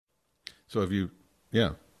So have you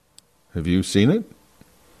seen it?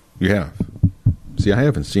 You have. See, I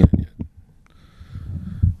haven't seen it yet.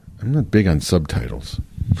 I'm not big on subtitles.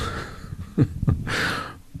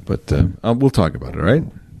 But we'll talk about it, right?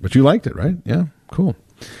 But you liked it, right? Yeah, cool.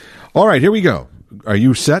 All right, here we go. Are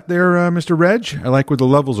you set there, Mr. Reg? I like where the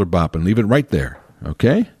levels are bopping. Leave it right there,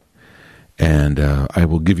 okay? And I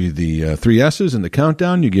will give you the 3 S's and the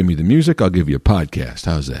countdown. You give me the music. I'll give you a podcast.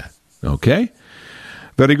 How's that? Okay?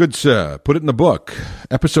 Very good, sir. Put it in the book.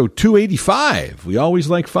 Episode 285. We always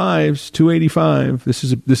like fives. 285.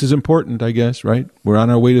 This is important, I guess, right? We're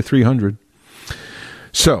on our way to 300.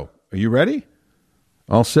 So, are you ready?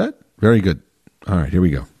 All set? Very good. All right, here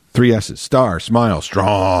we go. 3 S's. Star, smile,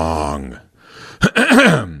 strong.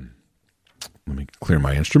 Let me clear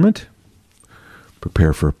my instrument.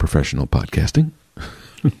 Prepare for professional podcasting.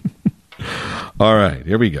 All right,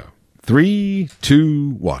 here we go. 3,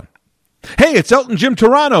 2, 1. Hey, it's Elton Jim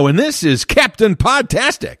Toronto, and this is Captain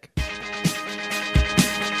Podtastic.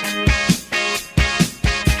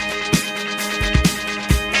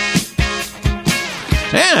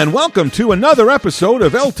 And welcome to another episode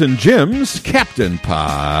of Elton Jim's Captain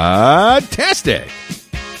Podtastic.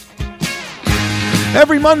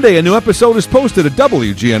 Every Monday, a new episode is posted at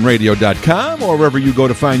WGNradio.com or wherever you go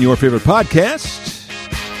to find your favorite podcast.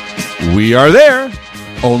 We are there.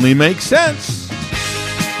 Only makes sense.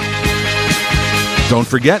 Don't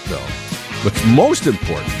forget, though, what's most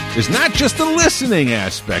important is not just the listening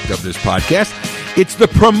aspect of this podcast, it's the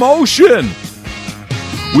promotion.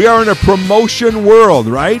 We are in a promotion world,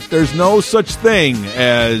 right? There's no such thing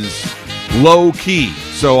as low key.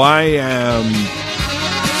 So I am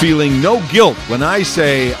feeling no guilt when I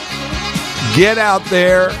say, get out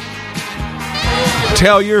there,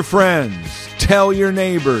 tell your friends, tell your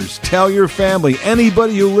neighbors, tell your family,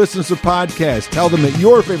 anybody who listens to podcasts, tell them that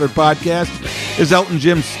your favorite podcast is Elton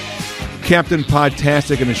Jim's Captain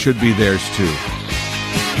Podtastic, and it should be theirs too.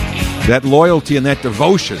 That loyalty and that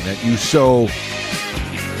devotion that you so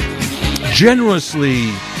generously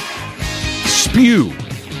spew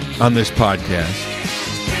on this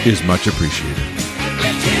podcast is much appreciated.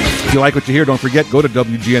 If you like what you hear, don't forget, go to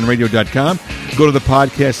WGNradio.com, go to the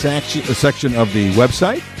podcast section of the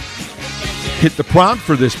website, hit the prompt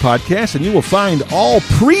for this podcast, and you will find all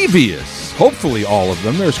previous, hopefully all of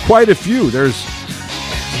them. There's quite a few. There's,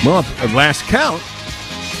 well, at last count,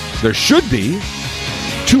 there should be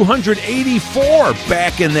 284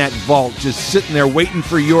 back in that vault, just sitting there waiting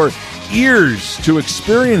for your ears to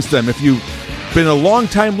experience them. If you've been a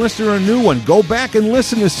long-time listener or a new one, go back and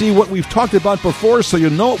listen to see what we've talked about before so you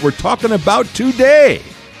know what we're talking about today.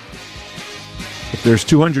 If there's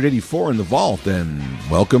 284 in the vault, then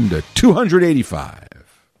welcome to 285.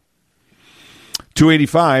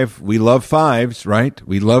 285, we love fives, right?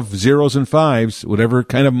 We love zeros and fives, whatever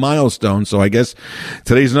kind of milestone. So I guess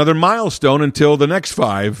today's another milestone until the next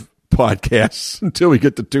 5 podcasts, until we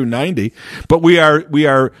get to 290. But we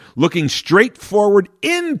are looking straight forward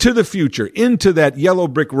into the future, into that yellow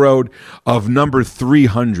brick road of number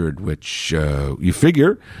 300, which you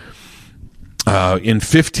figure in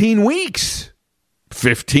 15 weeks.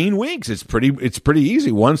 15 weeks. It's pretty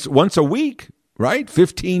easy. Once a week, right?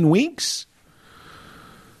 15 weeks.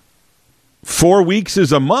 4 weeks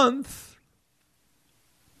is a month.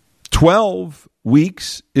 12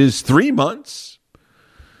 weeks is 3 months.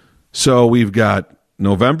 So we've got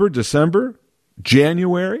November, December,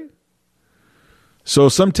 January. So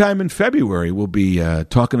sometime in February, we'll be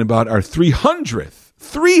talking about our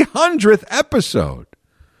 300th episode.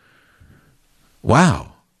 Wow.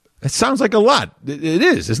 That sounds like a lot. It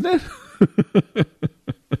is, isn't it?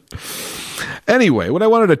 Anyway, what I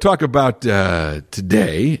wanted to talk about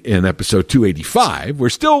today in episode 285,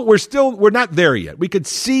 we're not there yet. We could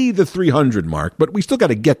see the 300 mark, but we still got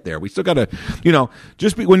to get there. We still got to,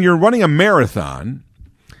 when you're running a marathon,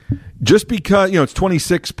 just because, it's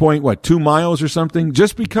 26.2 miles or something,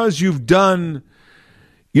 just because you've done,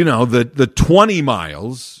 the 20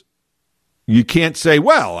 miles, you can't say,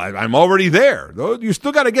 well, I'm already there. You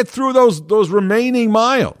still got to get through those remaining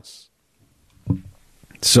miles.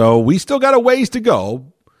 So we still got a ways to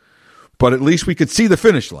go, but at least we could see the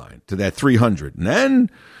finish line to that 300. And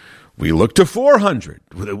then we look to 400.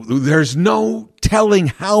 There's no telling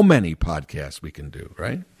how many podcasts we can do,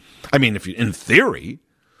 right? I mean, in theory,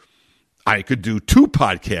 I could do 2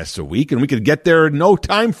 podcasts a week and we could get there in no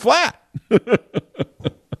time flat.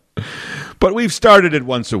 But we've started it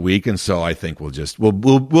once a week, and so I think we'll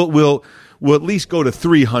at least go to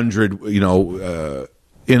 300, in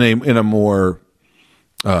a more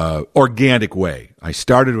organic way. I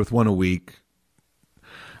started with 1 a week.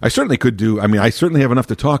 I certainly could do. I mean, I certainly have enough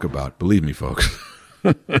to talk about. Believe me, folks.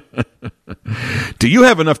 Do you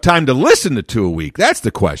have enough time to listen to 2 a week? That's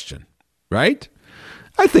the question, right?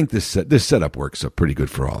 I think this setup works up pretty good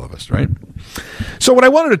for all of us, right? So what I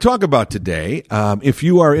wanted to talk about today, if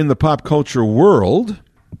you are in the pop culture world,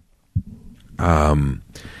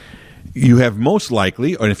 you have most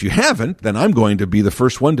likely, or if you haven't, then I'm going to be the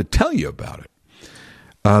first one to tell you about it.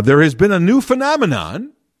 There has been a new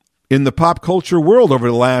phenomenon in the pop culture world over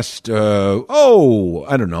the last, I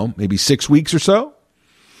don't know, maybe 6 weeks or so.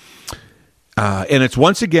 And it's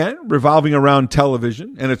once again revolving around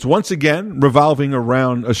television, and it's once again revolving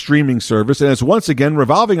around a streaming service, and it's once again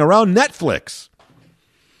revolving around Netflix,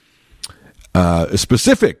 a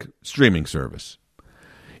specific streaming service.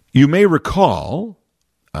 You may recall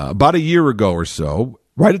about a year ago or so,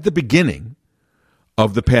 right at the beginning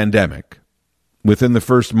of the pandemic, within the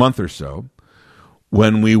first month or so,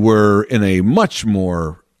 when we were in a much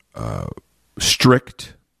more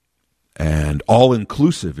strict and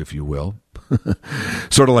all-inclusive, if you will,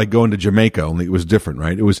 sort of like going to Jamaica, only it was different,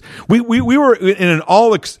 right? It was we were in an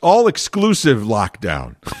all-exclusive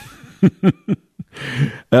lockdown.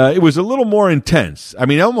 It was a little more intense. I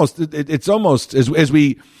mean, it's almost as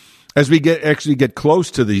we get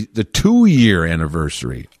close to the 2-year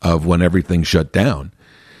anniversary of when everything shut down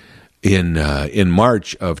in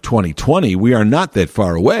March of 2020. We are not that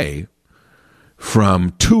far away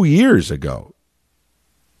from 2 years ago,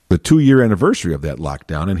 the 2-year anniversary of that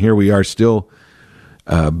lockdown, and here we are still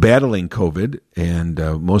battling COVID, and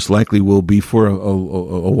most likely will be for a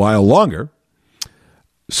while longer.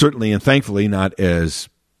 Certainly and thankfully not as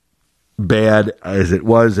bad as it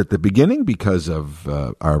was at the beginning because of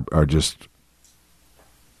our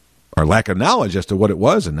lack of knowledge as to what it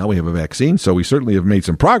was, and now we have a vaccine, so we certainly have made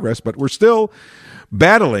some progress, but we're still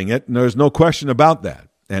battling it, and there's no question about that.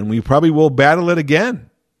 And we probably will battle it again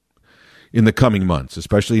in the coming months,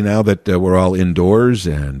 especially now that we're all indoors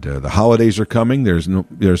and the holidays are coming.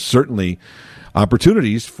 There's certainly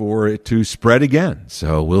opportunities for it to spread again.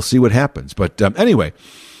 So we'll see what happens. But anyway,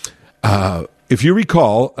 if you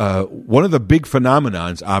recall, one of the big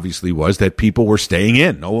phenomenons obviously was that people were staying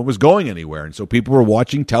in. No one was going anywhere. And so people were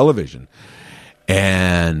watching television.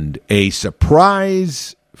 And a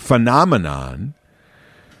surprise phenomenon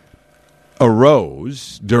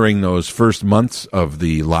arose during those first months of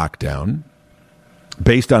the lockdown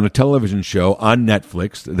based on a television show on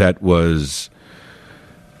Netflix that was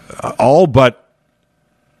all but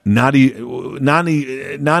non-existent,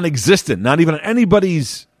 not even on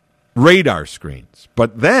anybody's radar screens.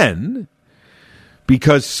 But then,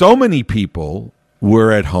 because so many people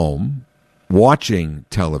were at home watching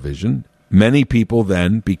television, many people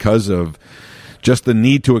then, because of just the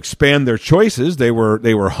need to expand their choices, they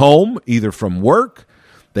were home either from work.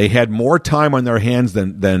 They had more time on their hands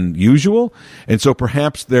than usual, and so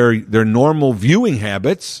perhaps their normal viewing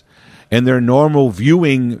habits and their normal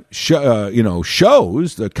viewing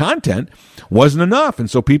shows, the content wasn't enough, and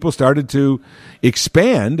so people started to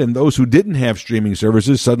expand. And those who didn't have streaming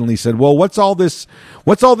services suddenly said, "Well, what's all this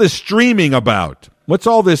streaming about? What's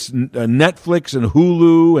all this Netflix and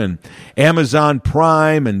Hulu and Amazon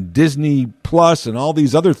Prime and Disney Plus and all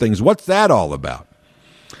these other things? What's that all about?"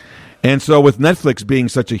 And so with Netflix being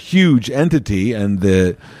such a huge entity and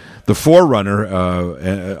the forerunner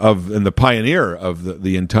and the pioneer of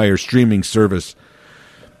the entire streaming service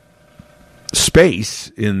space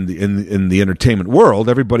in the entertainment world,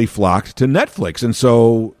 everybody flocked to Netflix. And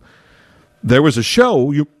so there was a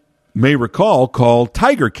show, you may recall, called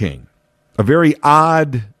Tiger King. A very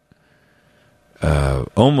odd,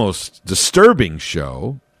 almost disturbing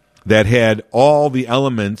show that had all the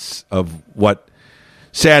elements of what,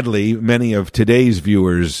 sadly, many of today's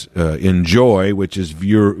viewers enjoy, which is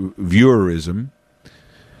voyeurism,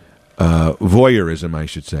 I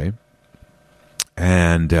should say,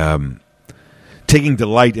 and taking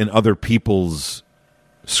delight in other people's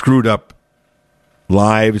screwed up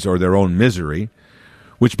lives or their own misery,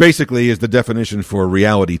 which basically is the definition for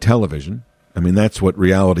reality television. I mean, that's what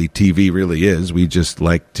reality TV really is. We just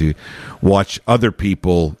like to watch other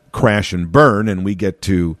people crash and burn, and we get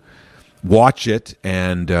to watch it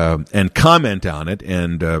and comment on it,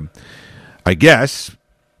 and I guess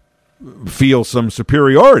feel some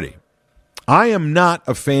superiority. I am not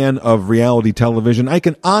a fan of reality television. I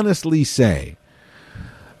can honestly say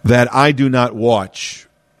that I do not watch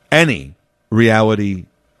any reality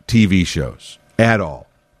TV shows at all.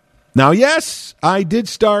 Now, yes, I did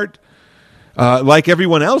start, like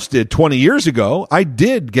everyone else did 20 years ago, I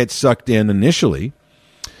did get sucked in initially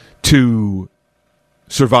to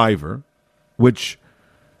Survivor, which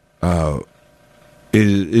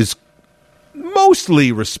is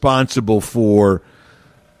mostly responsible for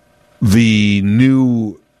the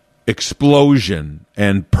new explosion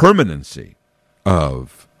and permanency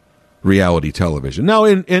of reality television. Now,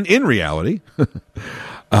 in reality,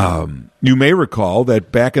 you may recall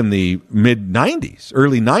that back in the mid-'90s,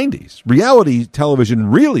 early '90s, reality television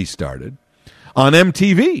really started on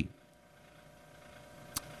MTV.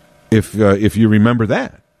 If you remember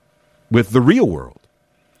that, with The Real World,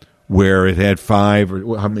 where it had 5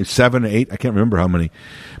 or how many, 7, 8, I can't remember how many,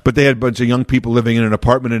 but they had a bunch of young people living in an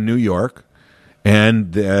apartment in New York,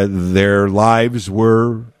 and their lives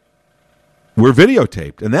were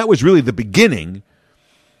videotaped, and that was really the beginning.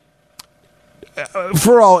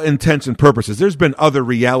 For all intents and purposes, there's been other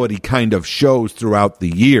reality kind of shows throughout the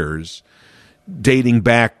years, dating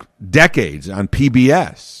back decades on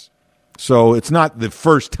PBS. So it's not the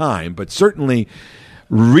first time, but certainly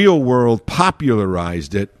Real World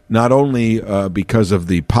popularized it, not only because of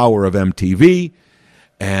the power of MTV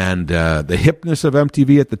and the hipness of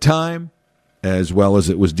MTV at the time, as well as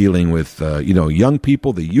it was dealing with young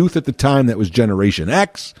people, the youth at the time. That was Generation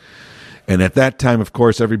X. And at that time, of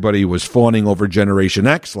course, everybody was fawning over Generation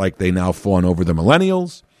X like they now fawn over the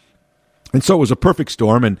millennials. And so it was a perfect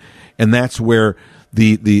storm, and that's where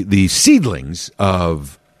the seedlings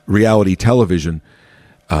of reality television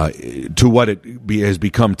to what it has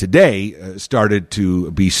become today started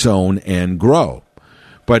to be sown and grow.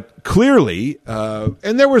 But clearly,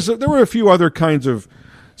 and there were a few other kinds of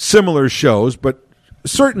similar shows, but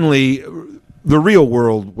certainly The Real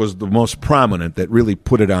World was the most prominent that really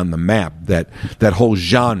put it on the map, that whole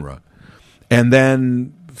genre. And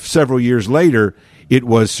then several years later, it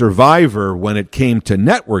was Survivor when it came to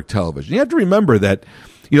network television. You have to remember that,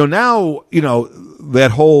 now,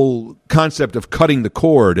 that whole concept of cutting the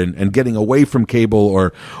cord and getting away from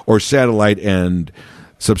cable or satellite and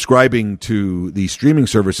subscribing to the streaming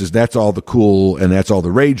services, that's all the cool and that's all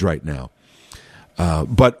the rage right now.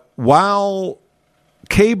 But while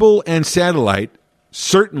cable and satellite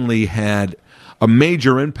certainly had a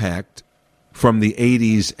major impact from the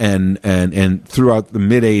 80s and throughout the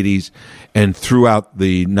mid-80s and throughout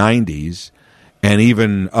the 90s and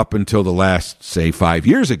even up until the last, say, 5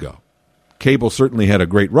 years ago, cable certainly had a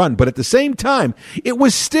great run. But at the same time, it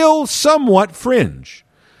was still somewhat fringe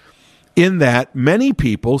in that many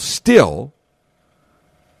people still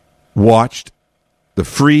watched the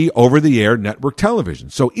free over-the-air network television.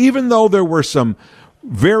 So even though there were some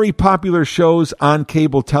very popular shows on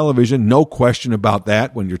cable television, no question about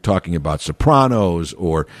that, when you're talking about Sopranos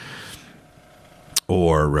or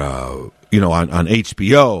on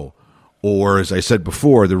HBO, or as I said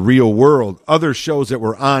before, The Real World, other shows that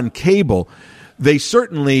were on cable, they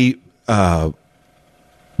certainly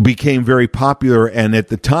became very popular, and at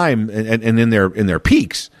the time and in their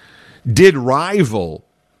peaks did rival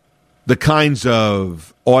the kinds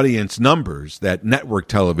of audience numbers that network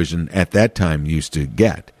television at that time used to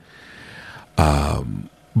get.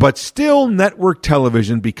 But still, network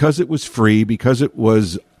television, because it was free, because it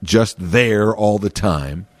was just there all the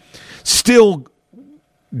time, still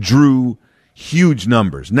drew huge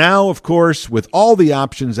numbers. Now, of course, with all the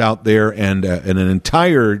options out there and an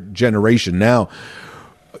entire generation now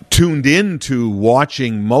tuned into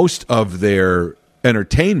watching most of their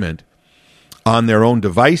entertainment on their own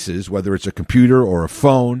devices, whether it's a computer or a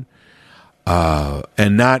phone,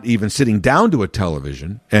 and not even sitting down to a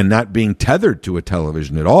television and not being tethered to a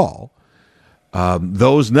television at all,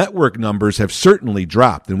 those network numbers have certainly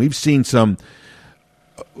dropped. And we've seen some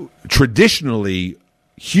traditionally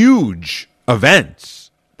huge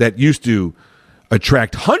events that used to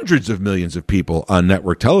attract hundreds of millions of people on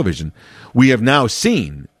network television. We have now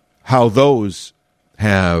seen how those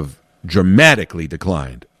have dramatically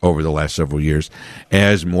declined over the last several years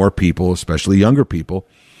as more people, especially younger people,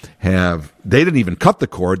 they didn't even cut the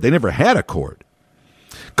cord. They never had a cord.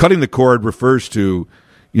 Cutting the cord refers to,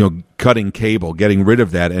 cutting cable, getting rid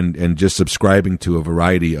of that and just subscribing to a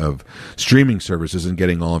variety of streaming services and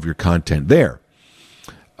getting all of your content there.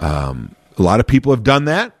 A lot of people have done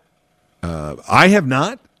that. I have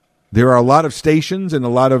not. There are a lot of stations and a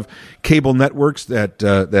lot of cable networks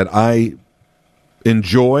that I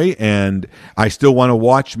enjoy, and I still want to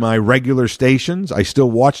watch my regular stations. I still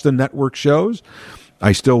watch the network shows.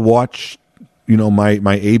 I still watch, my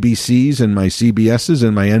ABCs and my CBSs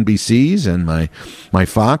and my NBCs and my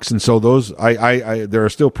Fox. And so those, there are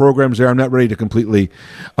still programs there. I'm not ready to completely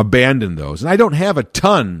abandon those. And I don't have a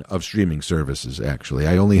ton of streaming services, actually.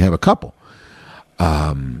 I only have a couple.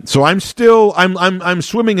 So I'm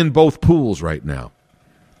swimming in both pools right now.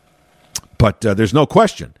 But there's no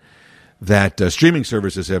question that streaming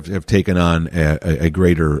services have taken on a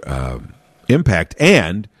greater impact,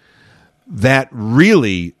 and that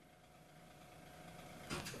really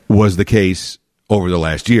was the case over the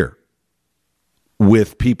last year.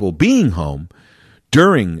 With people being home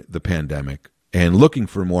during the pandemic and looking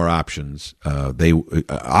for more options, they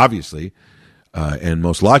obviously and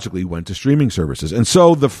most logically went to streaming services. And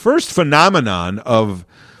so the first phenomenon of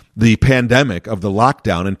the pandemic, of the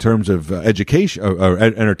lockdown in terms of education or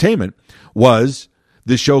entertainment, was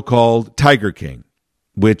this show called Tiger King,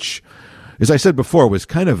 which, as I said before, was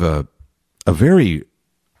kind of a very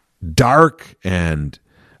dark and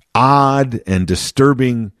odd and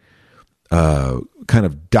disturbing kind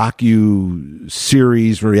of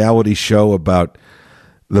docu-series reality show about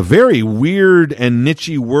the very weird and niche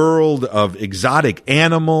world of exotic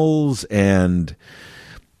animals and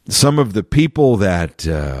some of the people that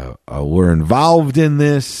were involved in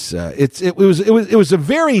this. It was a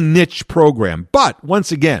very niche program, but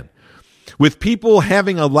once again, with people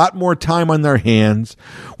having a lot more time on their hands,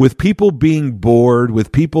 with people being bored,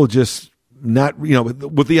 with people just not,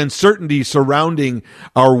 with the uncertainty surrounding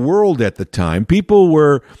our world at the time, people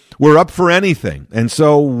were up for anything. And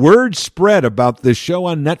so word spread about this show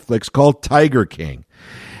on Netflix called Tiger King.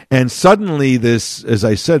 And suddenly this, as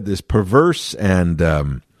I said, this perverse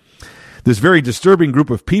and this very disturbing group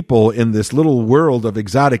of people in this little world of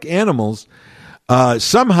exotic animals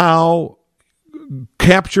somehow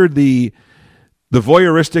captured the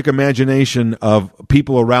voyeuristic imagination of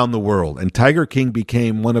people around the world. And Tiger King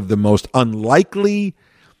became one of the most unlikely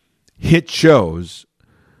hit shows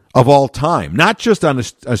of all time, not just on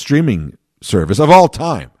a streaming service, of all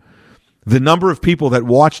time. The number of people that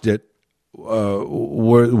watched it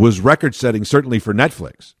was record-setting, certainly for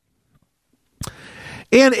Netflix.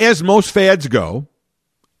 And as most fads go,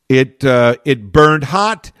 it burned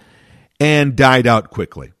hot and died out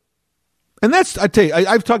quickly. And that's, I tell you,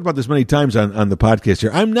 I've talked about this many times on the podcast here.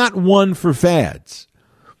 I'm not one for fads.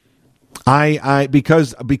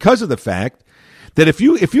 Because of the fact that if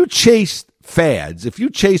you chase fads, if you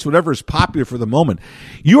chase whatever is popular for the moment,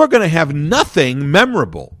 you are going to have nothing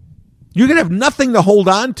memorable. You're going to have nothing to hold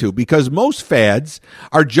on to, because most fads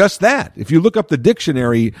are just that. If you look up the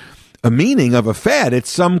dictionary, a meaning of a fad, it's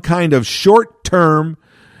some kind of short-term,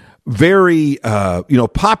 very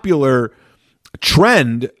popular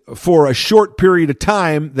trend for a short period of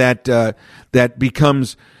time that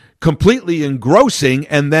becomes completely engrossing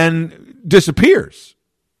and then disappears.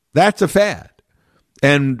 That's a fad.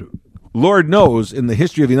 And Lord knows, in the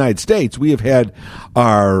history of the United States, we have had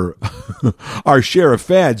our our share of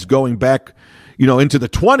fads going back, into the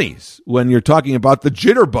 20s, when you're talking about the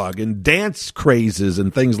jitterbug and dance crazes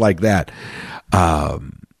and things like that.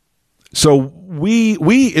 So we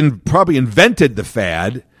probably invented the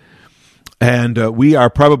fad, and we are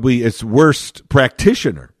probably its worst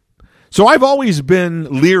practitioner. So I've always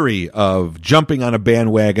been leery of jumping on a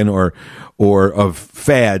bandwagon or of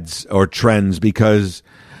fads or trends, because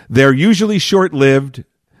they're usually short-lived.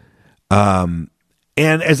 And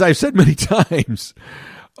as I've said many times,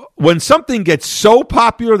 when something gets so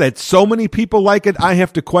popular that so many people like it, I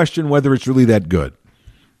have to question whether it's really that good,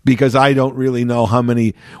 because I don't really know how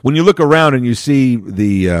many. When you look around and you see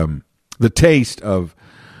the taste of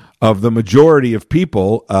the majority of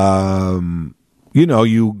people,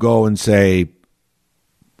 you go and say,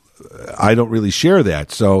 I don't really share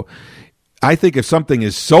that. So I think if something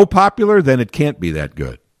is so popular, then it can't be that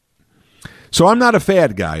good. So I'm not a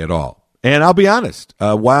fad guy at all. And I'll be honest,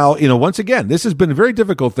 while, once again, this has been a very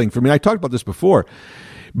difficult thing for me. I talked about this before.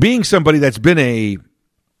 Being somebody that's been a,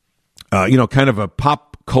 kind of a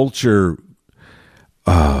pop culture,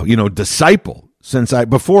 disciple since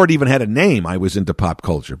before it even had a name, I was into pop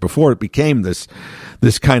culture. Before it became this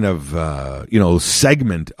kind of,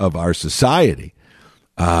 segment of our society.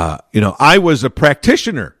 I was a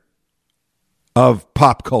practitioner of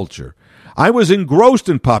pop culture. I was engrossed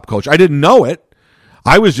in pop culture. I didn't know it.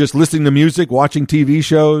 I was just listening to music, watching TV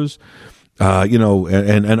shows,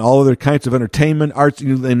 and all other kinds of entertainment, arts,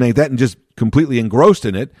 and like that, and just completely engrossed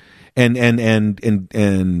in it, and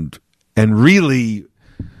really,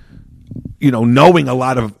 knowing a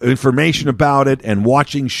lot of information about it, and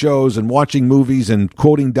watching shows and watching movies and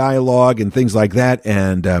quoting dialogue and things like that,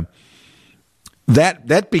 and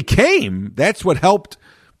that's what helped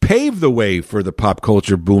pave the way for the pop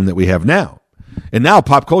culture boom that we have now. And now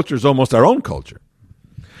pop culture is almost our own culture.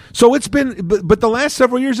 So it's been, but the last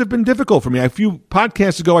several years have been difficult for me. A few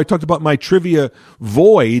podcasts ago, I talked about my trivia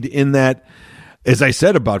void, in that, as I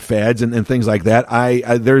said about fads and things like that,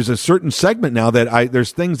 there's a certain segment now that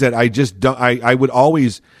there's things that I just don't, I would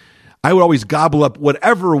always gobble up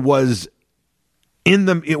whatever was in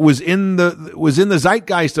the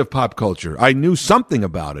zeitgeist of pop culture. I knew something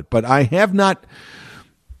about it, but I have not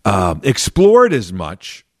explored as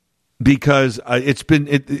much because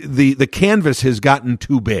the canvas has gotten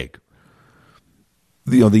too big.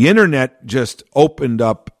 The internet just opened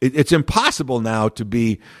up. It's impossible now to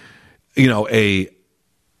be, an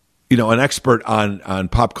expert on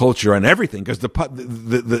pop culture, on everything, because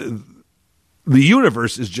the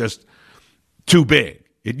universe is just too big.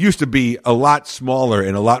 It used to be a lot smaller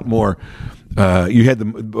and a lot more. You had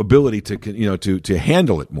the ability to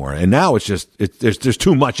handle it more, and now there's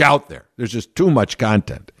too much out there. There's just too much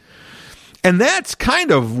content, and that's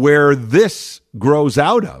kind of where this grows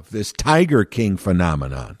out of, this Tiger King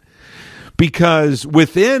phenomenon, because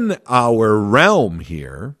within our realm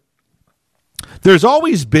here, there's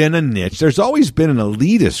always been a niche. There's always been an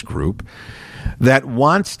elitist group that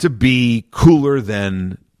wants to be cooler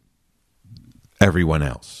than everyone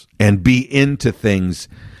else and be into things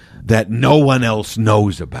that no one else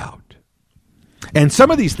knows about. And some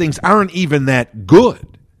of these things aren't even that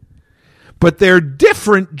good, but they're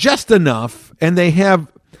different just enough, and they have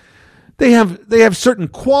certain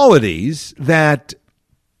qualities that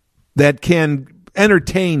can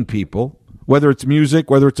entertain people, whether it's music,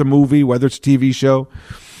 whether it's a movie, whether it's a TV show,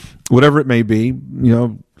 whatever it may be,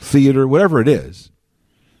 theater, whatever it is.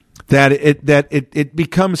 That it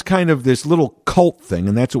becomes kind of this little cult thing,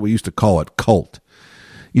 and that's what we used to call it, cult.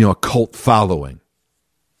 A cult following.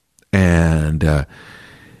 And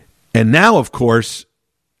now, of course,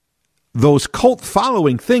 those cult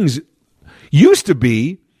following things used to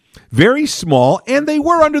be very small, and they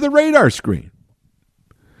were under the radar screen.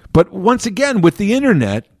 But once again, with the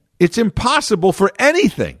internet, it's impossible for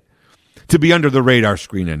anything to be under the radar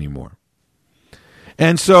screen anymore.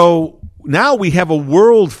 And so now we have a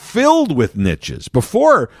world filled with niches.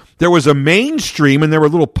 Before, there was a mainstream and there were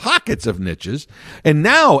little pockets of niches. And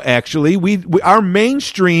now, actually, our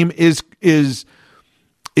mainstream is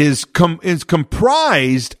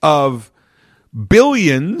comprised of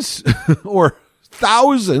billions or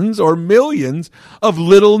thousands or millions of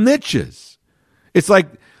little niches. It's like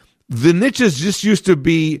the niches just used to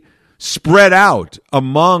be spread out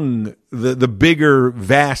among the bigger,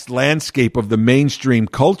 vast landscape of the mainstream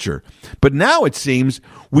culture. But now it seems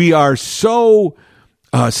we are so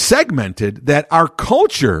segmented that our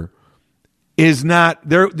culture is not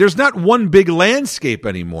there. There's not one big landscape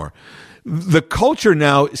anymore. The culture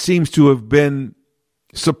now seems to have been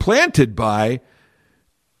supplanted by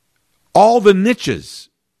all the niches,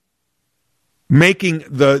 making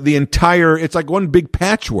the entire, it's like one big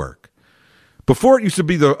patchwork. Before, it used to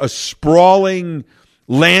be a sprawling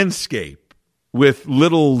landscape with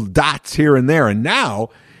little dots here and there, and now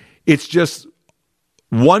it's just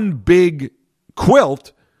one big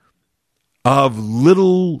quilt of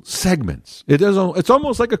little segments. It's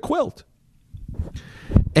almost like a quilt.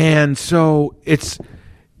 And so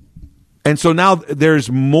now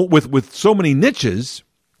there's more, with so many niches,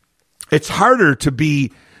 it's harder to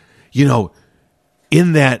be,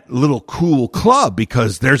 in that little cool club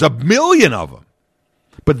because there's a million of them.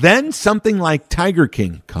 But then something like Tiger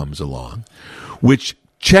King comes along, which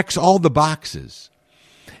checks all the boxes.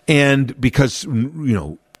 And because,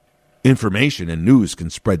 information and news can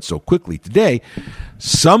spread so quickly today,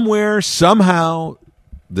 somewhere, somehow,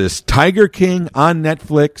 this Tiger King on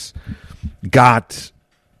Netflix got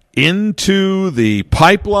into the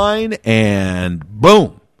pipeline, and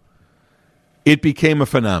boom, it became a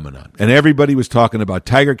phenomenon. And everybody was talking about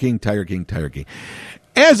Tiger King, Tiger King, Tiger King.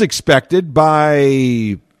 As expected,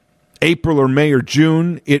 by April or May or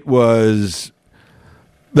June,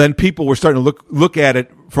 then people were starting to look at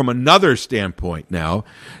it from another standpoint now,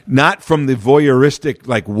 not from the voyeuristic,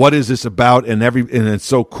 like, what is this about, and it's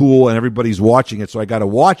so cool and everybody's watching it, so I got to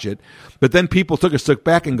watch it. But then people took a step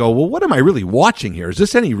back and go, well, what am I really watching here? Is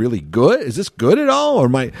this any really good? Is this good at all? Or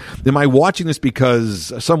am I watching this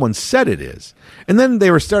because someone said it is? And then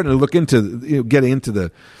they were starting to look into, getting into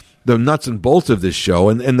the nuts and bolts of this show,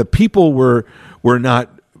 and the people were not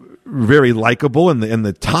very likable, and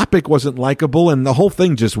the topic wasn't likable, and the whole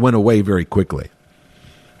thing just went away very quickly.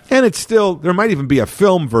 And it's still, there might even be a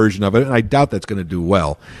film version of it, and I doubt that's going to do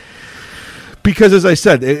well. Because, as I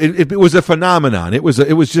said, it was a phenomenon. It was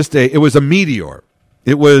a meteor.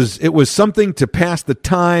 It was something to pass the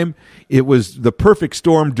time. It was the perfect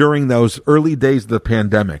storm during those early days of the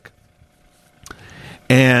pandemic.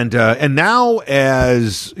 And now,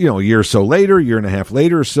 as a year or so later, year and a half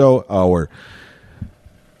later or so, our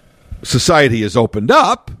society has opened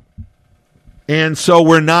up. And so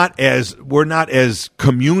we're not as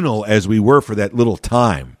communal as we were for that little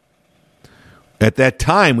time. At that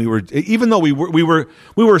time, we were, even though we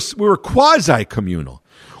were quasi communal.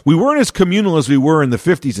 We weren't as communal as we were in the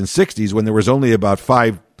 50s and 60s when there was only about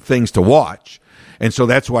 5 things to watch, And so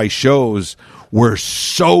that's why shows were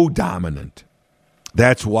so dominant.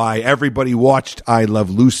 That's why everybody watched I Love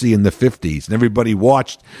Lucy in the 50s, and everybody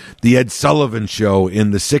watched the Ed Sullivan Show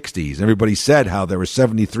in the 60s. Everybody said how there were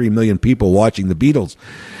 73 million people watching the Beatles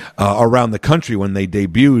around the country when they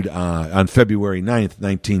debuted on February 9th,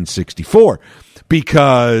 1964,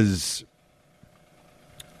 because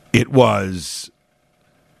it was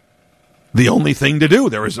the only thing to do.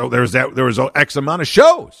 There was X amount of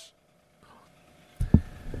shows.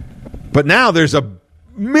 But now there's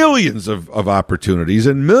millions of opportunities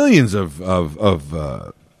and millions of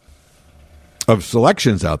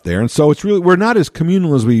selections out there, and so it's really, we're not as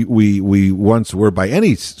communal as we once were by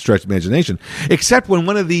any stretch of imagination, except when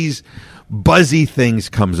one of these buzzy things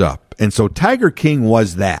comes up. And so Tiger King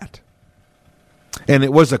was that, and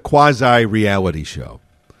it was a quasi reality show.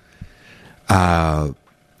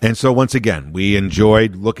 And so once again, we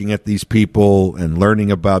enjoyed looking at these people and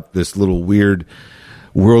learning about this little weird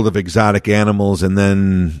world of exotic animals, and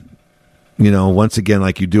then, once again,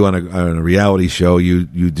 like you do on a reality show, you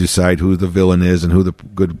decide who the villain is and who the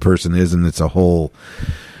good person is, and it's a whole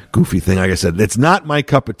goofy thing. Like I said, it's not my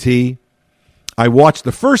cup of tea. I watched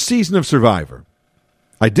the first season of Survivor.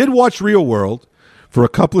 I did watch Real World for a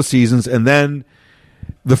couple of seasons, and then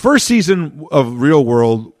the first season of Real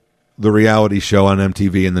World, the reality show on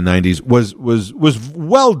MTV in the 90s, was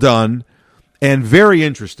well done and very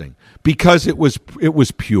interesting, because it was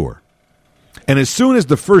pure. And as soon as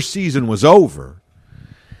the first season was over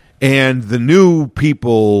and the new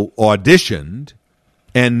people auditioned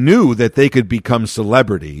and knew that they could become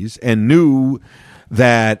celebrities and knew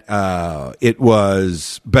that it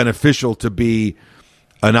was beneficial to be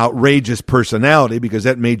an outrageous personality because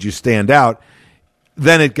that made you stand out,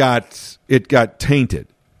 then it got tainted.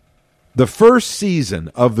 The first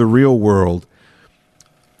season of The Real World,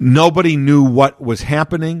 nobody knew what was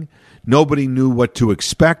happening. Nobody knew what to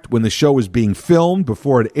expect when the show was being filmed.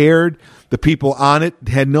 Before it aired, the people on it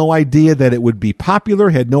had no idea that it would be popular,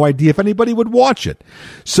 had no idea if anybody would watch it.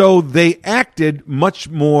 So they acted much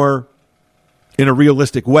more in a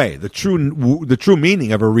realistic way, the true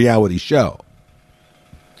meaning of a reality show.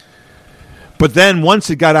 But then once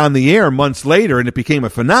it got on the air months later and it became a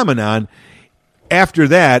phenomenon, after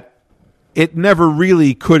that, it never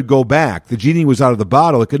really could go back. The genie was out of the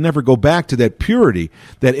bottle. It could never go back to that purity,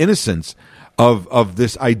 that innocence of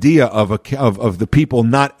this idea of the people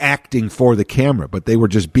not acting for the camera, but they were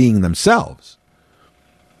just being themselves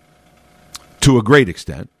to a great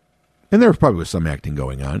extent. And there probably was some acting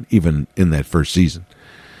going on, even in that first season.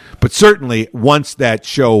 But certainly, once that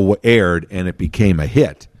show aired and it became a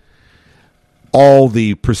hit, all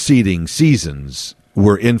the preceding seasons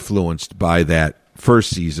were influenced by that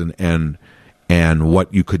first season and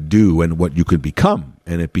what you could do and what you could become,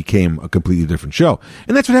 and it became a completely different show.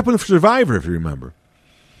 And that's what happened with Survivor, if you remember.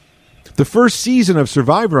 The first season of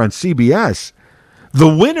Survivor on CBS, the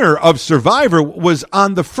winner of Survivor was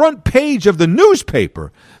on the front page of the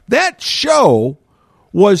newspaper. That show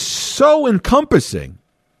was so encompassing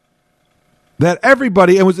that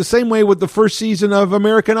everybody, and it was the same way with the first season of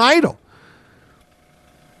American Idol.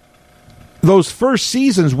 Those first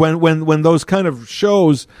seasons when those kind of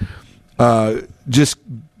shows just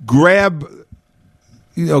grab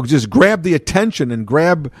the attention and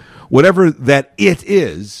grab whatever that it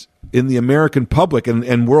is in the American public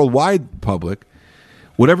and worldwide public,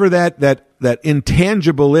 whatever that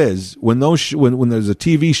intangible is, when there's a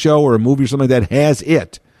TV show or a movie or something that has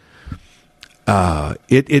it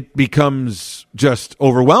becomes just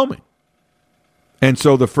overwhelming. And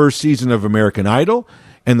so the first season of American Idol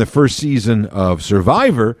and the first season of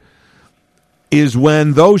Survivor is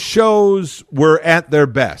when those shows were at their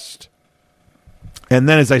best. And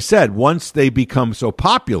then, as I said, once they become so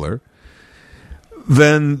popular,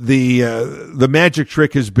 then the magic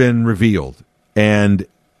trick has been revealed, and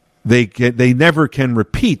they never can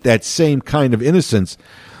repeat that same kind of innocence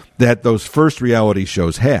that those first reality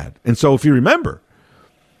shows had. And so, if you remember,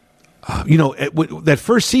 that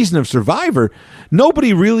first season of Survivor,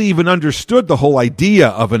 nobody really even understood the whole idea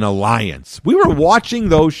of an alliance. We were watching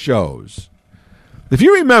those shows. If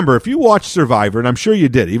you remember, if you watched Survivor, and I'm sure you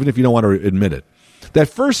did, even if you don't want to admit it, that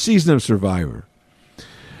first season of Survivor,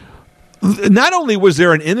 not only was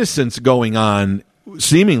there an innocence going on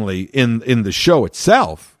seemingly in the show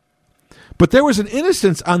itself, but there was an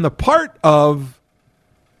innocence on the part of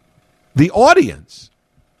the audience.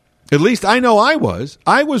 At least I know I was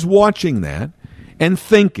watching that and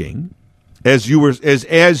thinking, as you were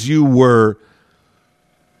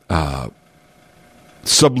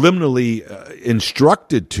subliminally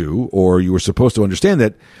instructed to, or you were supposed to understand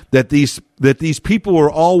that these people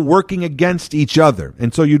were all working against each other.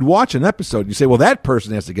 And so you'd watch an episode, you say, well, that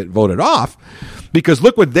person has to get voted off because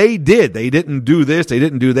look what they did. They didn't do this, they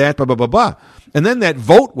didn't do that, blah blah blah blah. And then that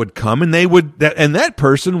vote would come, and that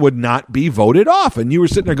person would not be voted off. And you were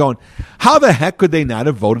sitting there going, how the heck could they not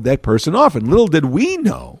have voted that person off? And little did we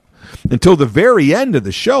know, until the very end of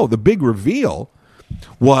the show, the big reveal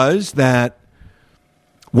was that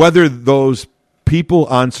whether those people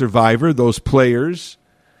on Survivor, those players,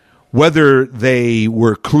 whether they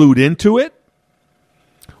were clued into it,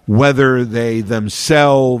 whether they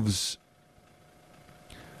themselves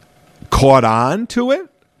caught on to it,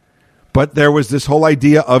 but there was this whole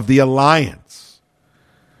idea of the alliance.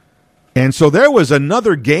 And so there was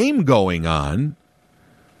another game going on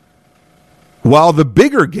while the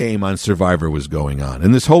bigger game on Survivor was going on,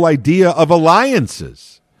 and this whole idea of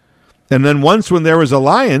alliances. And then once when there was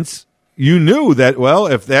alliance, you knew that, well,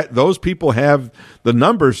 if those people have the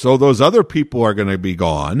numbers, so those other people are going to be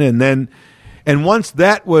gone. And once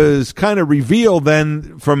that was kind of revealed,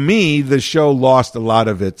 then for me, the show lost a lot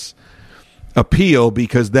of its appeal,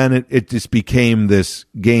 because then it just became this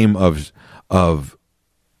game of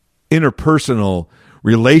interpersonal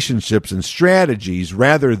relationships and strategies,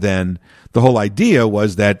 rather than the whole idea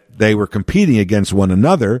was that they were competing against one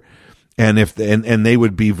another. And and they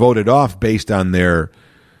would be voted off based on their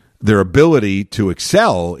ability to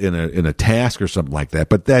excel in a task or something like that.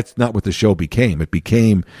 But that's not what the show became. It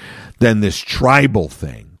became then this tribal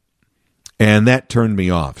thing, and that turned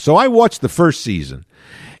me off. So I watched the first season,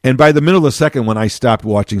 and by the middle of the second one, I stopped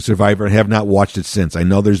watching Survivor and have not watched it since. I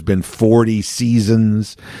know there's been 40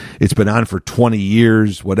 seasons. It's been on for 20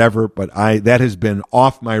 years, whatever. But that has been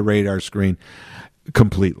off my radar screen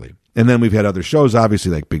completely. And then we've had other shows,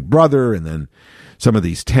 obviously, like Big Brother, and then some of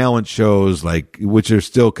these talent shows, which are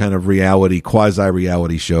still kind of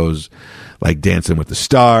quasi-reality shows, like Dancing with the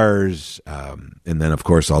Stars, and then, of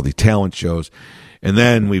course, all the talent shows. And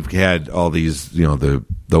then we've had all these, the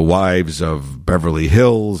Wives of Beverly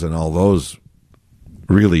Hills and all those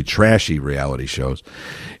really trashy reality shows.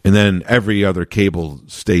 And then every other cable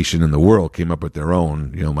station in the world came up with their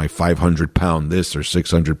own, my 500-pound this or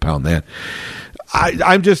 600-pound that.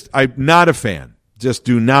 I'm not a fan. Just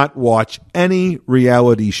do not watch any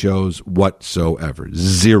reality shows whatsoever.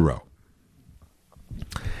 Zero.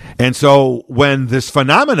 And so when this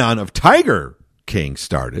phenomenon of Tiger King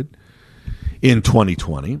started in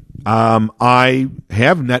 2020, I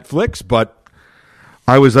have Netflix, but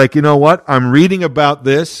I was like, you know what? I'm reading about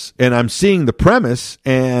this and I'm seeing the premise.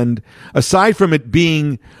 And aside from it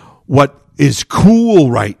being what is cool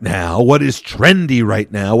right now, what is trendy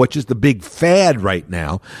right now, which is the big fad right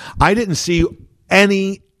now, I didn't see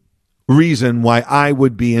any reason why I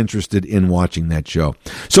would be interested in watching that show.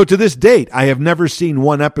 So to this date, I have never seen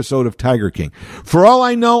one episode of Tiger King. For all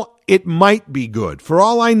I know, it might be good. For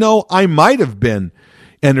all I know, I might have been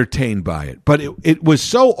entertained by it. But it was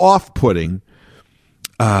so off-putting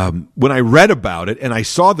when I read about it and I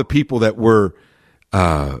saw the people that were,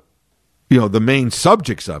 the main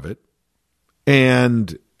subjects of it.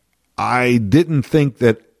 And I didn't think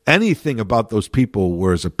that anything about those people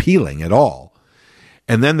was appealing at all.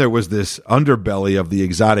 And then there was this underbelly of the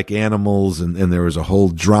exotic animals, and there was a whole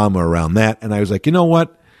drama around that. And I was like, you know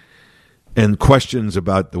what? And questions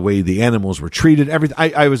about the way the animals were treated. Everything.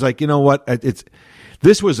 I was like, you know what?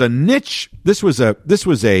 This was a niche. This was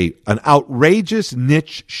an outrageous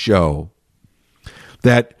niche show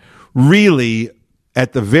that really,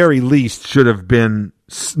 at the very least, should have been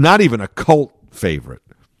not even a cult favorite.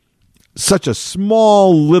 Such a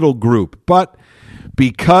small little group. But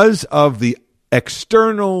because of the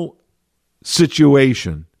external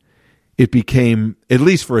situation, it became, at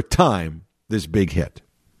least for a time, this big hit.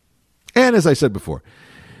 And as I said before,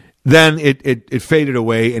 then it faded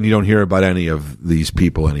away, and you don't hear about any of these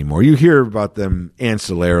people anymore. You hear about them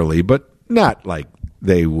ancillarily, but not like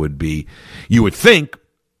they would be, you would think,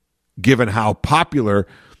 given how popular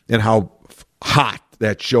and how hot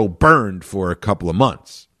that show burned for a couple of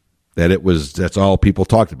months. That's all people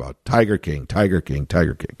talked about. Tiger King, Tiger King,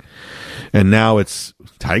 Tiger King. And now it's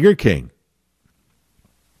Tiger King.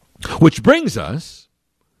 Which brings us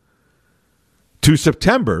to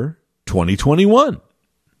September 2021.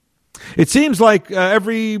 It seems like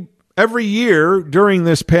every year during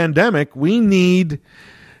this pandemic, we need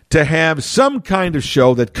to have some kind of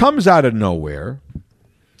show that comes out of nowhere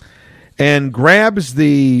and grabs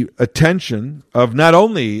the attention of not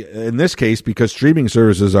only, in this case, because streaming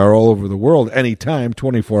services are all over the world anytime,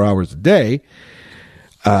 24 hours a day,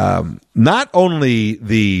 not only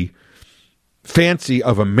the fancy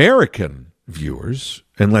of American viewers,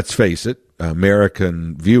 and let's face it,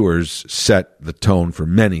 American viewers set the tone for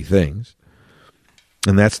many things.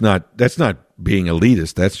 And that's not being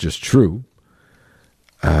elitist, that's just true.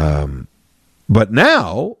 But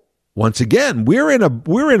now, once again, we're in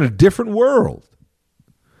a different world.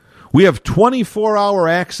 We have 24-hour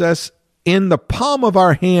access in the palm of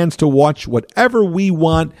our hands to watch whatever we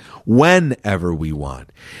want, whenever we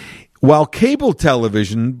want. While cable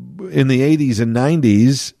television in the 80s and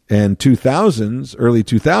 90s and 2000s, early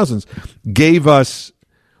 2000s, gave us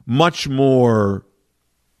much more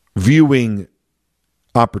viewing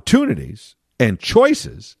opportunities and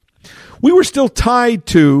choices, we were still tied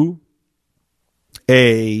to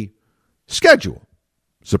a schedule.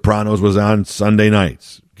 Sopranos was on Sunday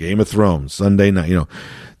nights. Game of Thrones, Sunday night.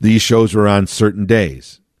 These shows were on certain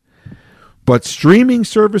days. But streaming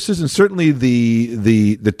services, and certainly the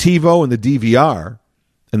TiVo and the DVR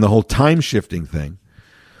and the whole time-shifting thing,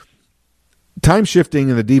 time-shifting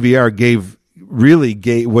and the DVR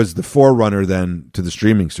was the forerunner then to the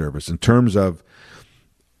streaming service in terms of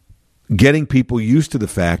getting people used to the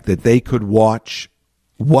fact that they could watch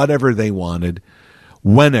whatever they wanted,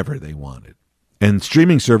 whenever they wanted. And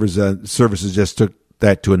streaming services just took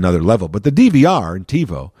that to another level. But the DVR and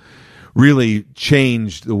TiVo really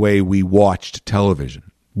changed the way we watched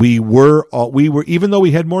television. We were even though we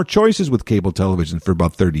had more choices with cable television for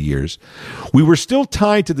about 30 years, we were still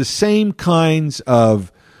tied to the same kinds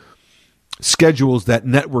of schedules that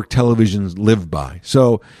network televisions lived by.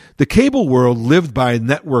 So the cable world lived by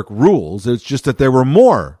network rules. It's just that there were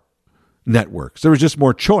more networks. There was just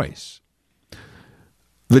more choice.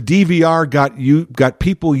 The DVR got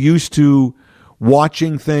people used to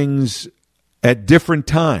watching things at different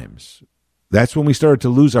times. That's when we started to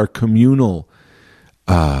lose our communal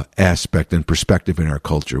aspect and perspective in our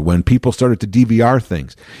culture. When people started to DVR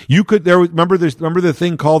things, remember the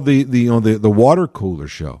thing called the water cooler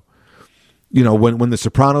show. When the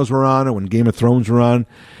Sopranos were on or when Game of Thrones were on,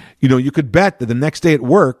 you could bet that the next day at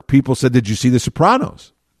work, people said, "Did you see the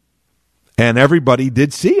Sopranos?" And everybody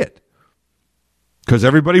did see it because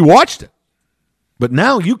everybody watched it. But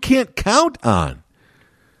now you can't count on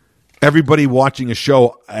everybody watching a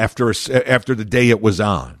show after the day it was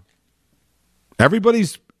on.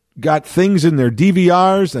 Everybody's got things in their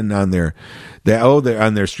DVRs and on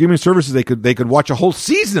their streaming services. They could watch a whole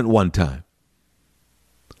season at one time.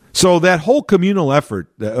 So that whole communal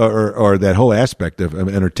effort, or that whole aspect of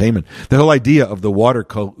entertainment, the whole idea of the water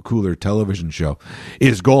cooler television show,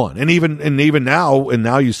 is gone. And even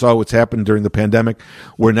now you saw what's happened during the pandemic,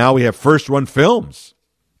 where now we have first run films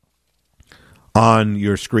on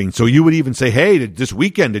your screen. So you would even say, "Hey, this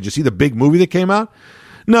weekend, did you see the big movie that came out?"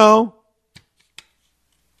 No,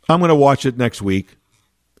 I'm going to watch it next week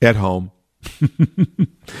at home.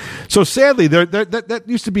 So sadly, that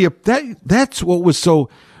used to be that's what was so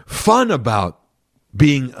fun about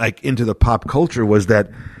being like into the pop culture, was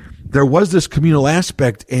that there was this communal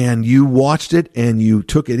aspect, and you watched it and you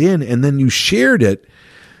took it in, and then you shared it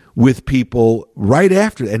with people right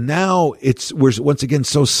after. And now we're once again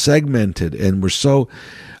so segmented, and we're so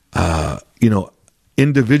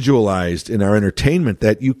individualized in our entertainment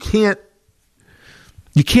that you can't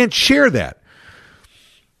share that.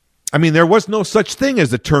 I mean, there was no such thing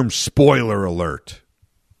as the term spoiler alert.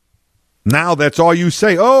 Now that's all you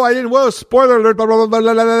say. "Oh, I didn't. Well, spoiler alert. Blah, blah, blah,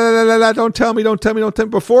 blah, blah, blah, blah, don't tell me.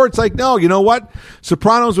 Before, it's like, no, you know what?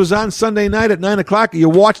 Sopranos was on Sunday night at 9:00. You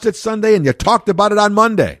watched it Sunday and you talked about it on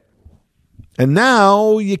Monday. And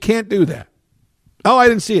now you can't do that. "Oh, I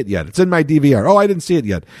didn't see it yet. It's in my DVR. Oh, I didn't see it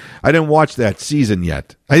yet. I didn't watch that season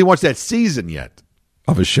yet.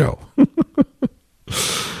 Of a show."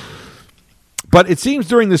 But it seems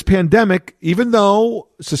during this pandemic, even though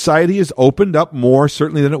society has opened up more,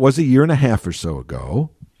 certainly than it was a year and a half or so ago,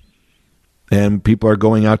 and people are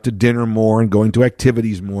going out to dinner more and going to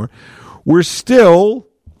activities more, we're still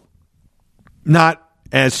not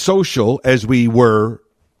as social as we were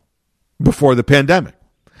before the pandemic.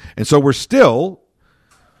 And so we're still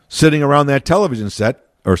sitting around that television set,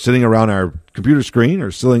 or sitting around our computer screen,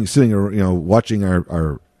 or sitting watching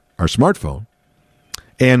our smartphone,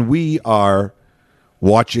 and we are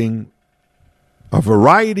watching a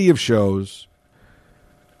variety of shows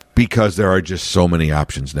because there are just so many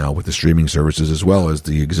options now with the streaming services, as well as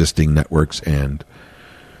the existing networks and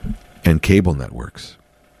cable networks.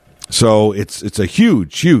 So it's a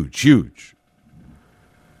huge,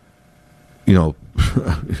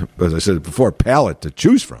 as I said before, palette to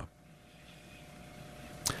choose from.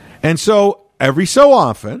 And so every so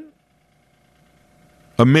often,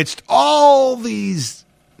 amidst all these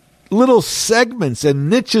little segments and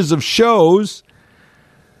niches of shows,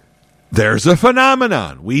 there's a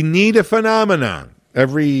phenomenon. We need a phenomenon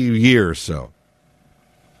every year or so.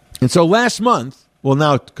 And so last month, well,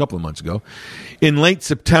 now a couple of months ago, in late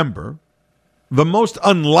September, the most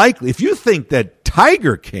unlikely, if you think that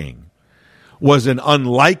Tiger King was an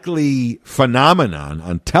unlikely phenomenon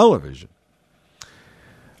on television,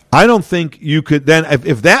 I don't think you could then,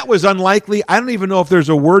 if that was unlikely, I don't even know if there's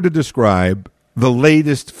a word to describe the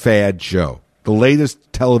latest fad show, the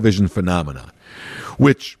latest television phenomenon,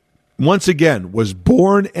 which once again was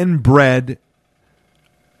born and bred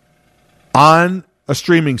on a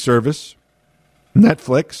streaming service,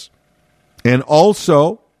 Netflix, and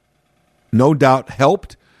also, no doubt,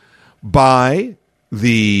 helped by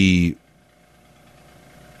the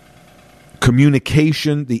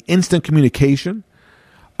communication, the instant communication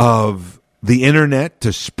of the internet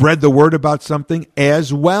to spread the word about something,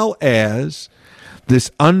 as well as this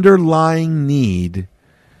underlying need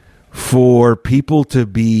for people to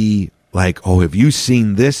be like, oh, have you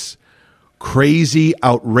seen this crazy,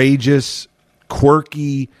 outrageous,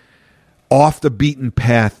 quirky, off the beaten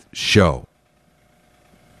path show?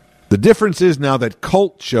 The difference is now that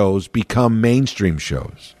cult shows become mainstream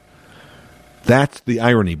shows. That's the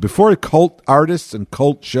irony. Before, cult artists and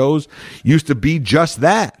cult shows used to be just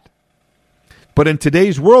that. But in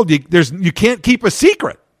today's world, you can't keep a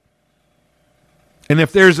secret. And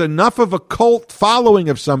if there's enough of a cult following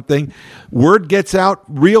of something, word gets out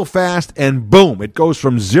real fast, and boom, it goes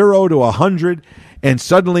from 0 to 100, and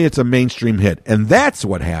suddenly it's a mainstream hit. And that's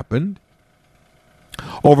what happened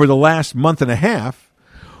over the last month and a half,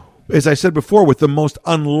 as I said before, with the most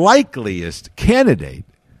unlikeliest candidate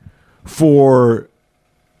for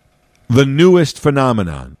the newest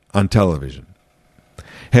phenomenon on television.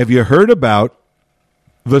 Have you heard about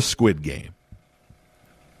the Squid Game?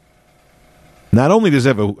 Not only does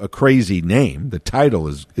it have a crazy name, the title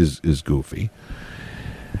is goofy,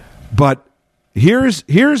 but here's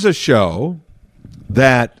a show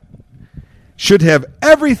that should have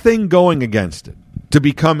everything going against it to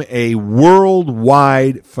become a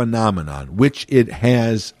worldwide phenomenon, which it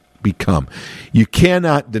has become. You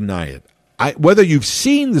cannot deny it. Whether you've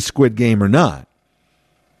seen the Squid Game or not,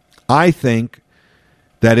 I think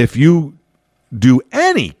that if you do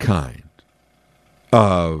any kind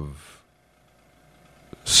of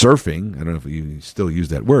surfing, I don't know if you still use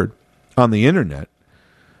that word, on the internet,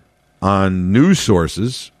 on news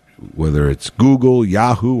sources, whether it's Google,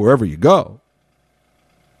 Yahoo, wherever you go,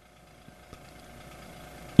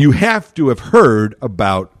 you have to have heard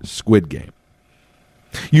about Squid Game.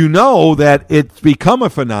 You know that it's become a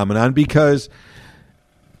phenomenon because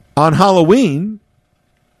on Halloween,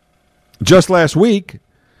 just last week,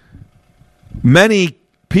 many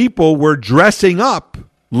people were dressing up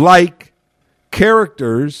like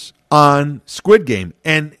characters on Squid Game.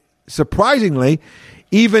 And surprisingly,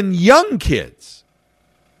 even young kids.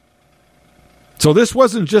 So this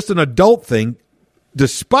wasn't just an adult thing,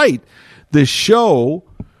 despite the show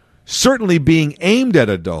certainly being aimed at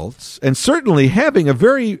adults and certainly having a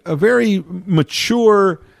very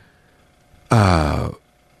mature,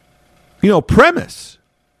 premise.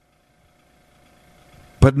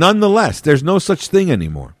 But nonetheless, there's no such thing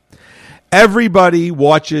anymore. Everybody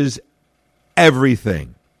watches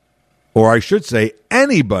everything. Or I should say,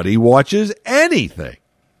 anybody watches anything.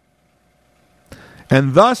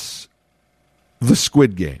 And thus, the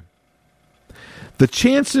Squid Game. The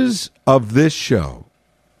chances of this show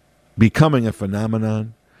becoming a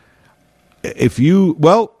phenomenon, a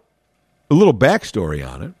little backstory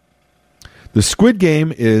on it. The Squid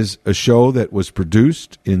Game is a show that was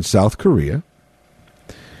produced in South Korea.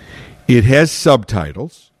 It has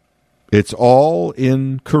subtitles. It's all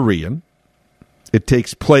in Korean. It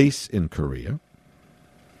takes place in Korea.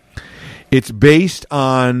 It's based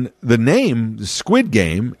on the name, the Squid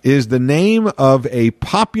Game, is the name of a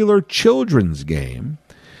popular children's game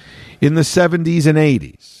in the 70s and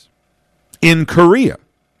 80s in Korea.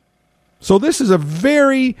 So this is a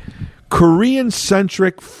very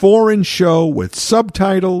Korean-centric foreign show with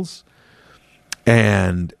subtitles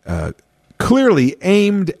and clearly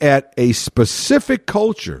aimed at a specific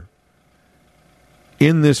culture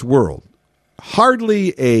in this world.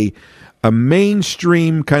 Hardly a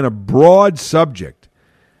mainstream kind of broad subject.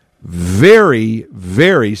 Very,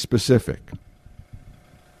 very specific.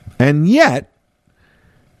 And yet,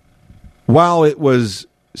 while it was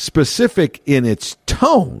specific in its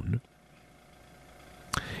tone,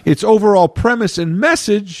 its overall premise and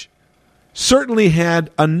message certainly had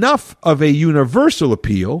enough of a universal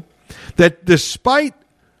appeal that despite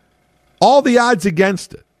all the odds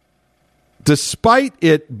against it, despite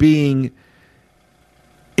it being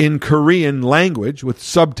in Korean language with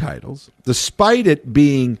subtitles, despite it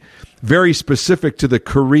being very specific to the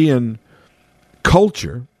Korean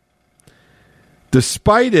culture,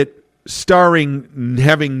 despite it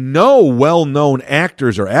having no well-known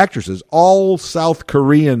actors or actresses, all South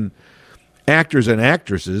Korean actors and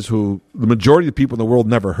actresses who the majority of the people in the world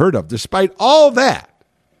never heard of, despite all that,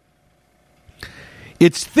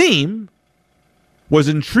 its theme was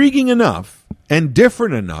intriguing enough and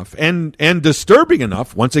different enough and disturbing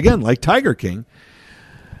enough, once again, like Tiger King,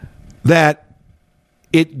 that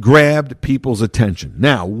it grabbed people's attention.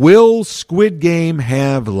 Now, will Squid Game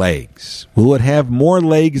have legs? Will it have more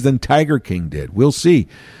legs than Tiger King did? We'll see.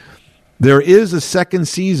 There is a second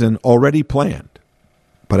season already planned.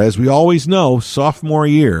 But as we always know, sophomore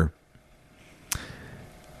year,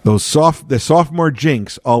 the sophomore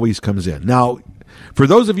jinx always comes in. Now, for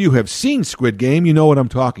those of you who have seen Squid Game, you know what I'm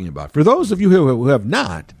talking about. For those of you who have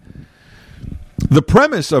not, the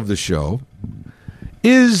premise of the show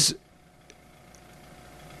is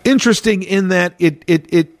interesting in that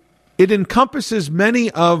it encompasses many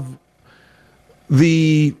of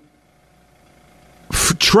the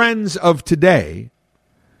trends of today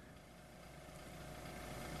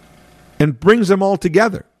and brings them all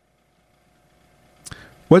together.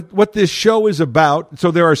 What this show is about, so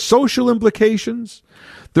there are social implications,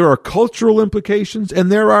 there are cultural implications, and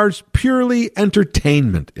there are purely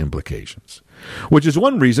entertainment implications, which is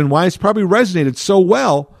one reason why it's probably resonated so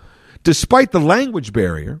well despite the language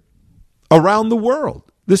barrier around the world.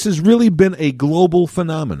 This has really been a global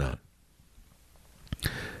phenomenon.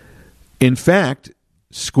 In fact,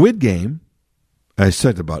 Squid Game, I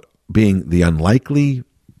said about being the unlikely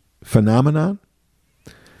phenomenon,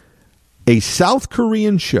 a South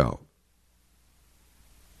Korean show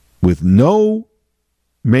with no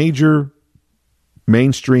major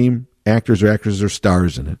mainstream actors or actresses or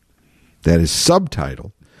stars in it, that is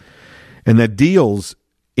subtitled, and that deals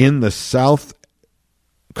in the South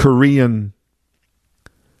Korean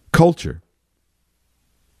culture.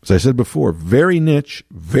 As I said before, very niche,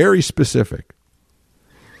 very specific.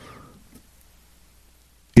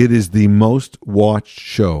 It is the most watched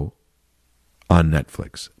show on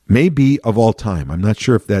Netflix. Maybe of all time. I'm not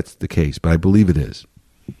sure if that's the case, but I believe it is.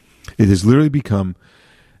 It has literally become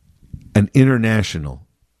an international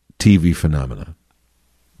TV phenomenon.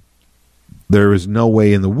 There is no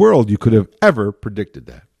way in the world you could have ever predicted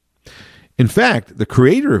that. In fact, the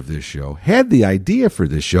creator of this show had the idea for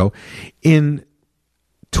this show in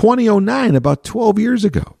 2009, about 12 years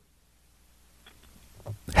ago.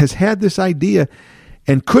 Has had this idea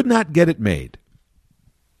and could not get it made.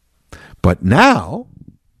 But now,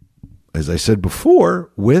 as I said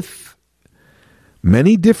before, with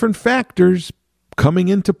many different factors coming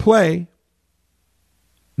into play,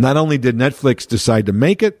 not only did Netflix decide to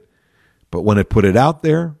make it, but when it put it out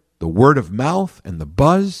there, the word of mouth and the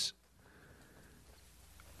buzz,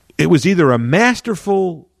 it was either a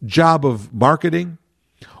masterful job of marketing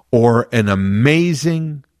or an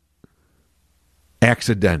amazing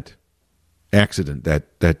accident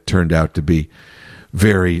that turned out to be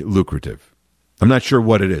very lucrative. I'm not sure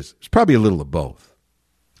what it is. It's probably a little of both.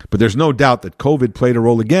 But there's no doubt that COVID played a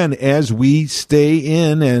role again as we stay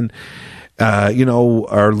in and,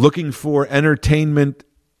 are looking for entertainment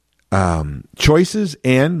choices,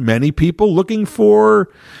 and many people looking for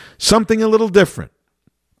something a little different.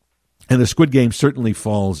 And the Squid Game certainly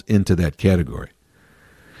falls into that category.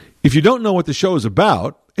 If you don't know what the show is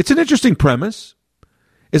about, it's an interesting premise.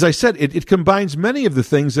 As I said, it combines many of the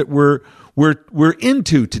things that we're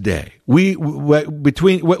into today.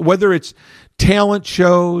 Between whether it's talent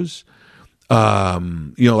shows,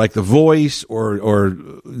 like The Voice, or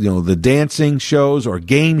the dancing shows or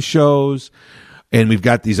game shows, and we've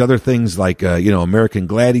got these other things like American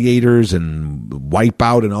Gladiators and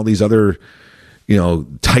Wipeout and all these other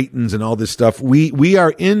Titans and all this stuff. We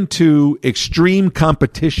are into extreme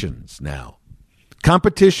competitions now.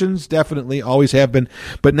 Competitions definitely always have been,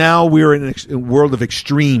 but now we're in a world of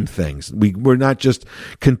extreme things. We're not just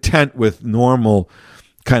content with normal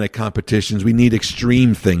kind of competitions. We need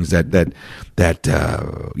extreme things that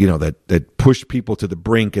push people to the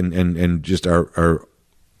brink and just are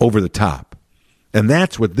over the top. And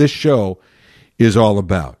that's what this show is all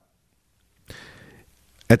about.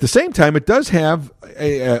 At the same time, it does have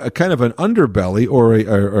a kind of an underbelly or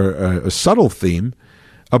a subtle theme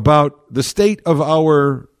about the state of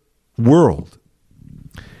our world.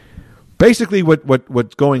 Basically,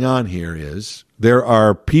 what's going on here is there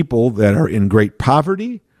are people that are in great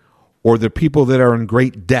poverty, or the people that are in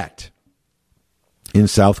great debt in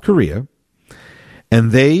South Korea,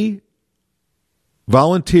 and they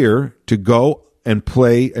volunteer to go and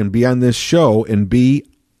play and be on this show and be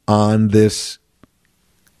on this,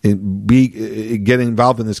 get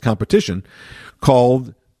involved in this competition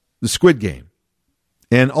called the Squid Game.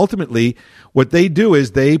 And ultimately, what they do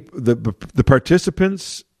is the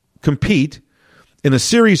participants compete in a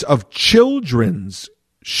series of children's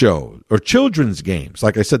shows or children's games.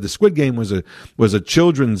 Like I said, the Squid Game was a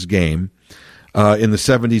children's game in the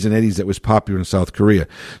 70s and 80s that was popular in South Korea.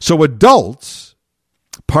 So adults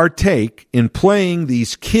partake in playing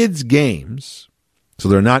these kids' games. So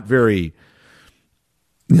they're not very,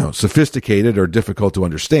 sophisticated or difficult to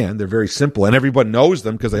understand. They're very simple, and everyone knows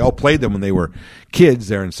them because they all played them when they were kids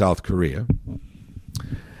there in South Korea.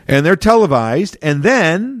 And they're televised, and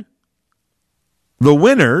then the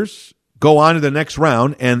winners go on to the next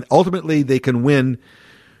round, and ultimately they can win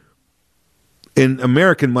in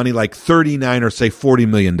American money like $39 or say $40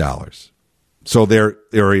 million. So they're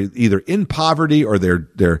either in poverty or they're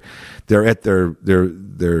at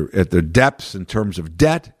their depths in terms of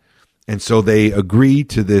debt. And so they agree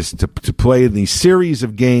to this, to play in these series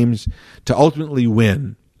of games to ultimately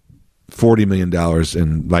win $40 million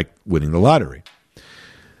and like winning the lottery.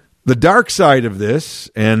 The dark side of this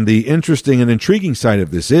and the interesting and intriguing side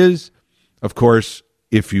of this is, of course,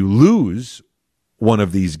 if you lose one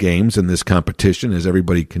of these games in this competition, as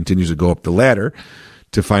everybody continues to go up the ladder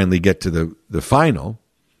to finally get to the final,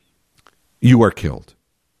 you are killed.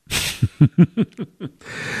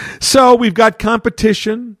 So we've got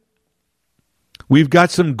competition. We've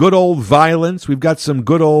got some good old violence. We've got some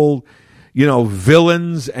good old,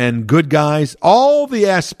 villains and good guys. All the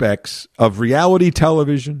aspects of reality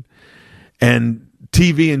television and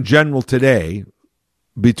TV in general today,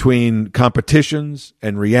 between competitions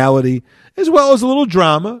and reality, as well as a little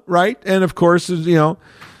drama, right? And of course, a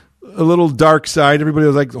little dark side. Everybody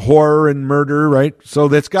was like horror and murder, right? So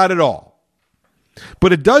that's got it all.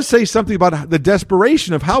 But it does say something about the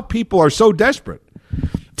desperation of how people are so desperate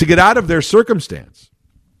to get out of their circumstance.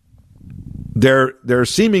 They're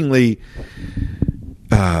seemingly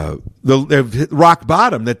they've hit rock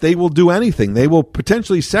bottom, that they will do anything. They will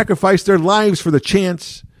potentially sacrifice their lives for the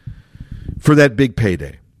chance for that big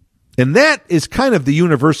payday. And that is kind of the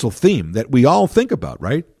universal theme that we all think about,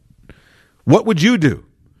 right? What would you do?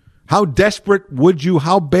 How desperate would you,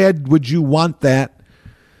 how bad would you want that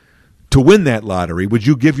to win that lottery? Would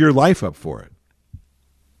you give your life up for it?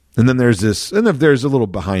 And then there's a little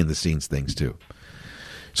behind the scenes things too.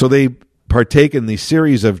 So they partake in these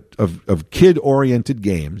series of kid-oriented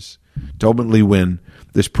games to ultimately win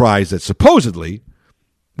this prize that supposedly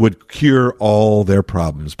would cure all their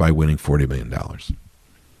problems by winning $40 million.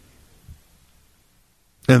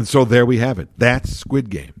 And so there we have it. That's Squid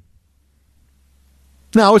Game.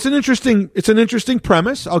 Now, it's an interesting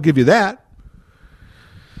premise. I'll give you that.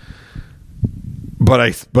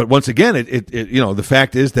 But once again, the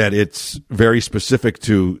fact is that it's very specific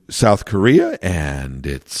to South Korea, and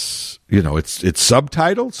it's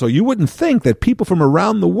subtitled, so you wouldn't think that people from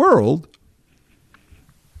around the world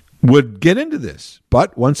would get into this.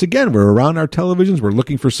 But once again, we're around our televisions. We're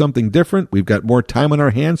looking for something different. We've got more time on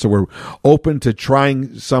our hands, so we're open to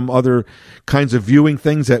trying some other kinds of viewing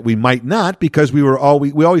things that we might not, because we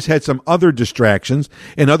always had some other distractions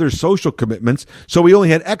and other social commitments, so we only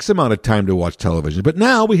had X amount of time to watch television. But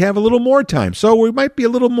now we have a little more time, so we might be a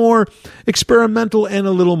little more experimental and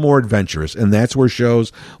a little more adventurous, and that's where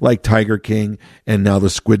shows like Tiger King and now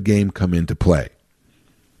the Squid Game come into play.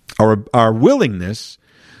 Our willingness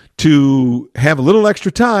to have a little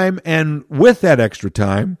extra time, and with that extra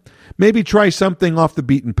time, maybe try something off the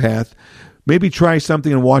beaten path, maybe try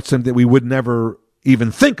something and watch something that we would never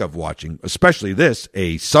even think of watching, especially this,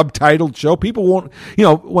 a subtitled show. People won't,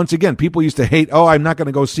 once again, people used to hate, I'm not going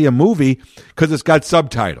to go see a movie because it's got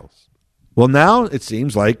subtitles. Well, now it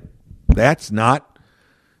seems like that's not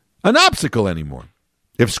an obstacle anymore.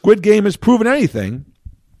 If Squid Game has proven anything,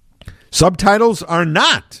 subtitles are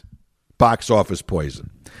not box office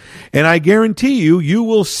poison. And I guarantee you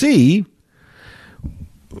will see,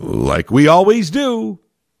 like we always do,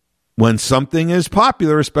 when something is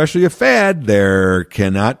popular, especially a fad, there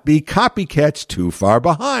cannot be copycats too far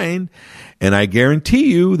behind. And I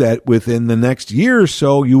guarantee you that within the next year or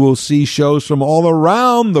so, you will see shows from all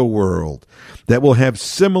around the world that will have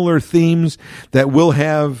similar themes, that will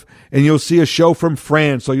have, and you'll see a show from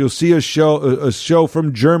France, or you'll see a show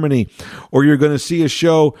from Germany, or you're going to see a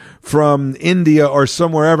show from India or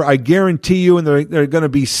somewhere ever. I guarantee you, and they're going to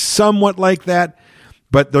be somewhat like that,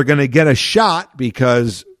 but they're going to get a shot,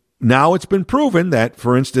 because now it's been proven that,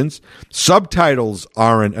 for instance, subtitles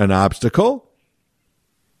aren't an obstacle,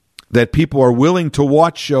 that people are willing to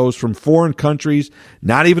watch shows from foreign countries,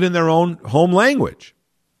 not even in their own home language.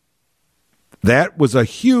 That was a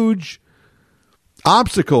huge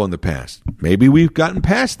obstacle in the past. Maybe we've gotten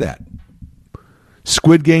past that.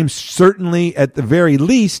 Squid Game certainly, at the very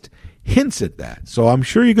least, hints at that. So I'm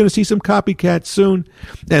sure you're going to see some copycats soon.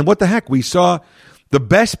 And what the heck? We saw the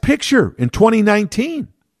best picture in 2019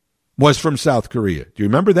 was from South Korea. Do you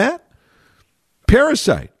remember that?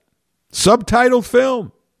 Parasite. Subtitled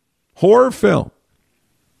film. Horror film.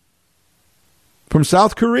 From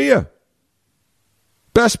South Korea.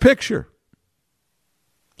 Best picture.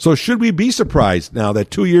 So should we be surprised now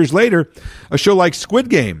that 2 years later, a show like Squid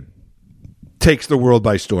Game takes the world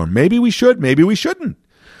by storm? Maybe we should, maybe we shouldn't.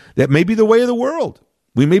 That may be the way of the world.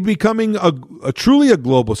 We may be becoming a truly a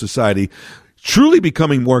global society, truly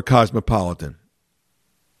becoming more cosmopolitan.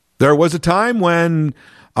 There was a time when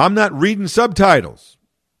I'm not reading subtitles.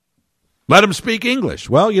 Let them speak English.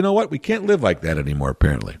 Well, you know what? We can't live like that anymore,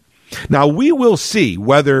 apparently. Now, we will see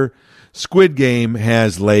whether Squid Game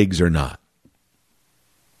has legs or not.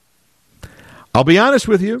 I'll be honest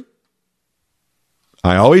with you.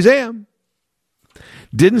 I always am.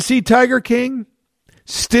 Didn't see Tiger King.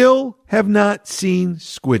 Still have not seen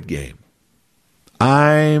Squid Game.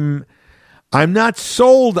 I'm not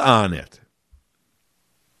sold on it.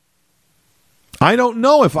 I don't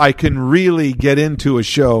know if I can really get into a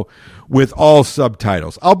show with all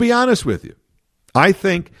subtitles. I'll be honest with you. I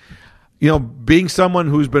think, being someone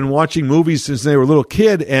who's been watching movies since they were a little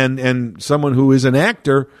kid and someone who is an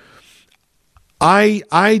actor,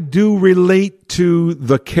 I do relate to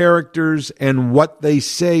the characters and what they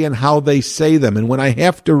say and how they say them. And when I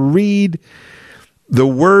have to read the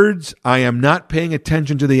words, I am not paying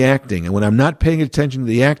attention to the acting. And when I'm not paying attention to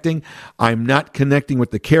the acting, I'm not connecting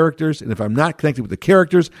with the characters. And if I'm not connecting with the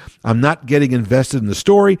characters, I'm not getting invested in the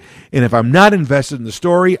story. And if I'm not invested in the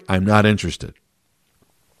story, I'm not interested.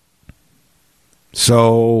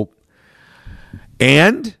 So,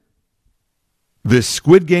 and this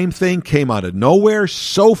Squid Game thing came out of nowhere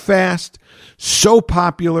so fast, so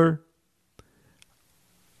popular.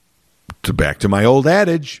 Back to my old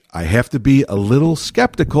adage, I have to be a little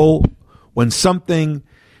skeptical when something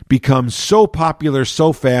becomes so popular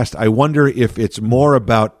so fast. I wonder if it's more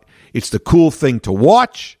about it's the cool thing to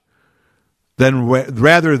watch than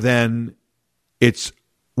rather than it's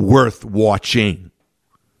worth watching.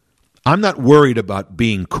 I'm not worried about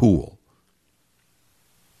being cool.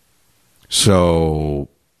 So,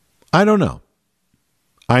 I don't know.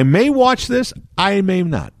 I may watch this. I may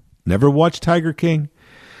not. Never watched Tiger King.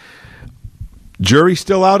 Jury's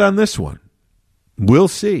still out on this one. We'll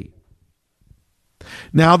see.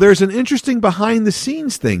 Now, there's an interesting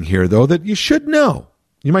behind-the-scenes thing here, though, that you should know.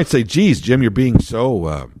 You might say, geez, Jim, you're being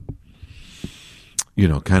so,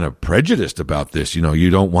 kind of prejudiced about this. You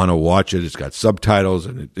don't want to watch it. It's got subtitles,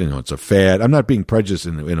 and, it's a fad. I'm not being prejudiced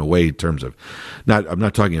in a way in terms of, I'm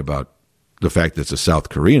not talking about the fact that it's a South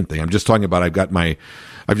Korean thing. I'm just talking about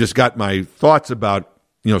I've just got my thoughts about,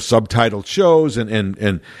 subtitled shows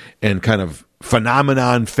and kind of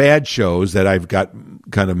phenomenon fad shows that I've got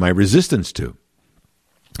kind of my resistance to.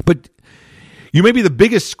 But you may be the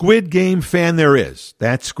biggest Squid Game fan there is.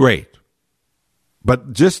 That's great.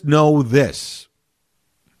 But just know this,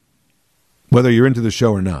 whether you're into the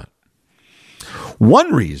show or not.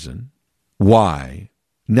 One reason why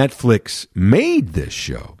Netflix made this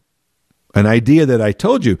show, an idea that I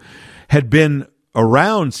told you had been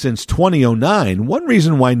around since 2009, one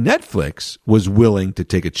reason why Netflix was willing to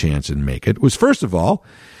take a chance and make it was, first of all,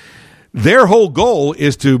 their whole goal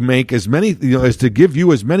is to make as many, is to give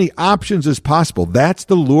you as many options as possible. That's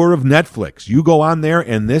the lure of Netflix. You go on there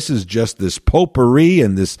and this is just this potpourri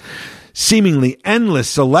and this seemingly endless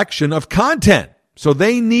selection of content. So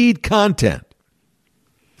they need content.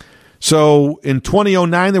 So in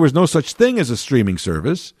 2009, there was no such thing as a streaming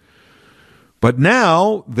service. But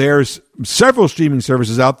now there's several streaming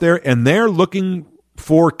services out there, and they're looking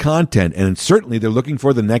for content, and certainly they're looking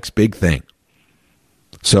for the next big thing.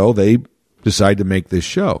 So they decide to make this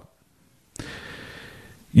show.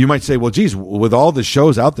 You might say, well, geez, with all the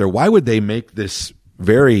shows out there, why would they make this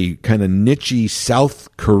very kind of niche-y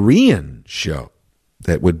South Korean show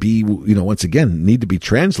that would be, once again, need to be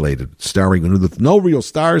translated, starring with no real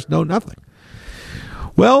stars, no nothing?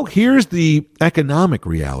 Well, here's the economic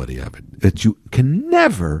reality of it, that you can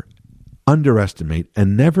never underestimate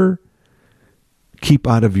and never keep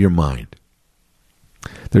out of your mind.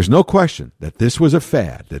 There's no question that this was a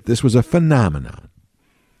fad, that this was a phenomenon,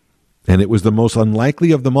 and it was the most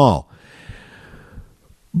unlikely of them all.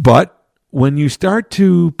 But when you start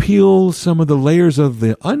to peel some of the layers of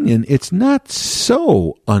the onion, it's not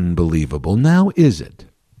so unbelievable, now is it?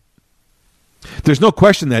 There's no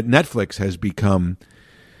question that Netflix has become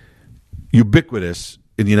ubiquitous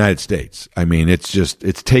in the United States. I mean,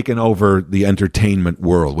 it's taken over the entertainment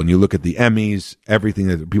world. When you look at the Emmys, everything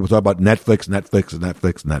that people talk about,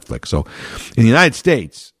 Netflix. So in the United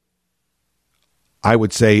States, I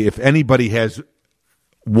would say if anybody has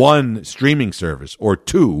one streaming service or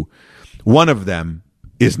two, one of them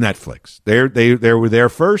is Netflix. They were there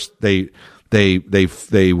first. They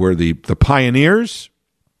were the pioneers,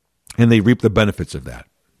 and they reap the benefits of that.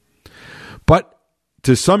 But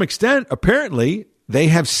to some extent, apparently, they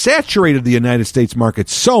have saturated the United States market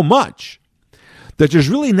so much that there's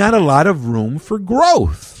really not a lot of room for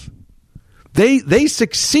growth. They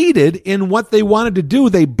succeeded in what they wanted to do.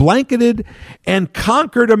 They blanketed and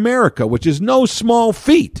conquered America, which is no small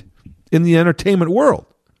feat in the entertainment world.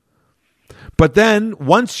 But then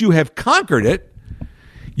once you have conquered it,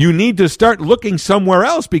 you need to start looking somewhere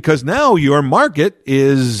else because now your market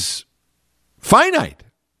is finite.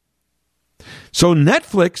 So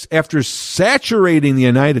Netflix, after saturating the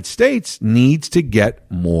United States, needs to get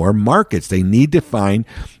more markets. They need to find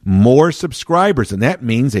more subscribers, and that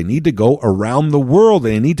means they need to go around the world.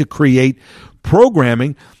 They need to create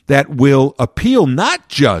programming that will appeal not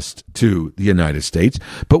just to the United States,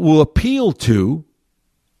 but will appeal to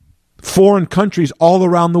foreign countries all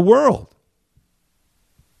around the world.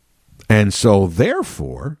 And so,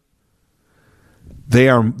 therefore,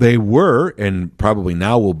 they were, and probably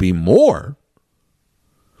now will be more,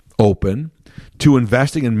 open to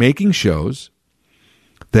investing and making shows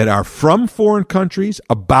that are from foreign countries,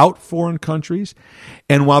 about foreign countries,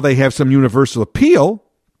 and while they have some universal appeal,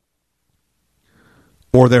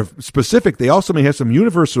 or they're specific, they also may have some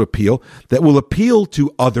universal appeal that will appeal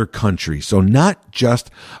to other countries. So not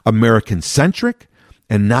just American-centric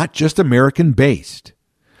and not just American-based.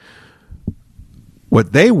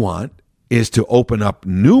 What they want is to open up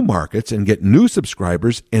new markets and get new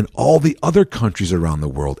subscribers in all the other countries around the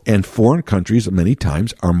world. And foreign countries many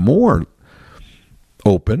times are more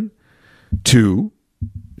open to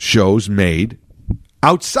shows made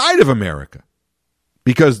outside of America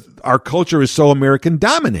because our culture is so American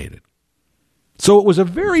dominated. So it was a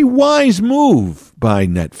very wise move by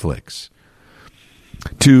Netflix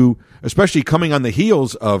to, especially coming on the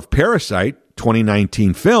heels of Parasite,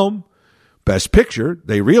 2019 film, Best Picture,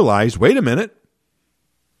 they realized, wait a minute,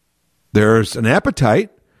 there's an appetite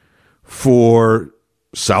for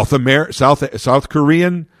South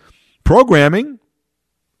Korean programming.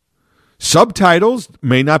 Subtitles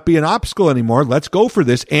may not be an obstacle anymore. Let's go for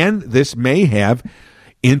this. And this may have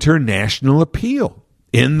international appeal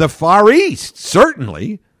in the Far East,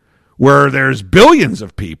 certainly, where there's billions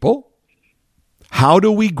of people. How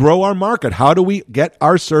do we grow our market? How do we get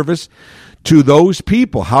our service to those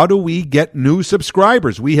people? How do we get new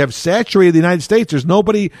subscribers? We have saturated the United States. There's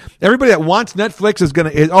everybody that wants Netflix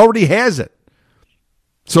it already has it.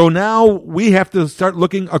 So now we have to start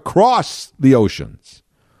looking across the oceans.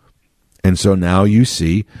 And so now you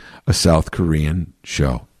see a South Korean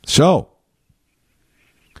show. So,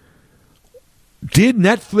 did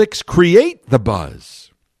Netflix create the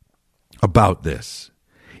buzz about this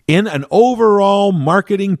in an overall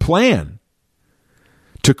marketing plan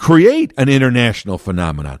to create an international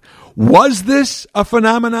phenomenon? Was this a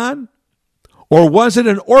phenomenon, or was it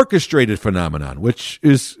an orchestrated phenomenon, which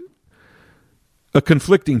is a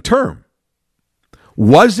conflicting term?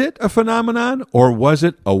 Was it a phenomenon, or was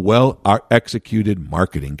it a well-executed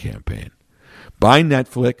marketing campaign by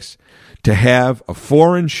Netflix to have a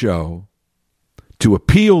foreign show to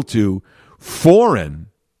appeal to foreign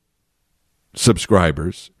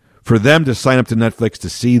subscribers, for them to sign up to Netflix to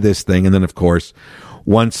see this thing, and then, of course,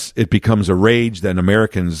 once it becomes a rage, then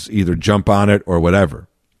Americans either jump on it or whatever,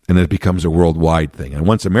 and it becomes a worldwide thing. And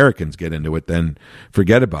once Americans get into it, then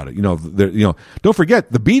forget about it. Don't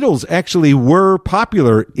forget, the Beatles actually were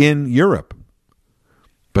popular in Europe,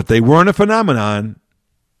 but they weren't a phenomenon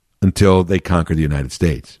until they conquered the United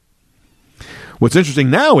States. What's interesting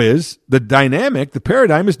now is the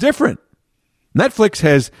paradigm is different. Netflix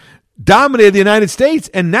has dominated the United States,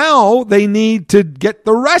 and now they need to get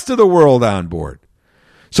the rest of the world on board.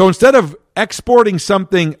 So instead of exporting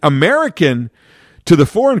something American to the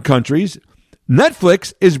foreign countries,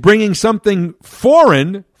 Netflix is bringing something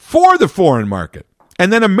foreign for the foreign market.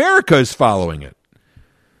 And then America is following it.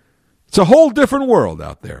 It's a whole different world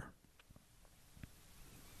out there.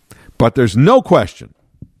 But there's no question,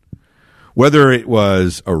 whether it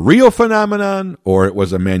was a real phenomenon or it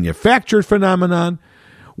was a manufactured phenomenon,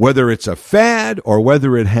 whether it's a fad or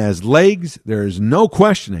whether it has legs, there is no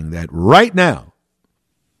questioning that right now,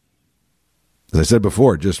 as I said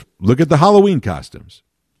before, just look at the Halloween costumes.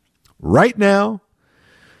 Right now,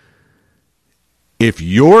 if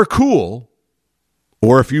you're cool,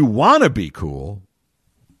 or if you want to be cool,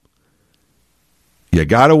 You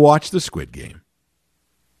got to watch the Squid Game.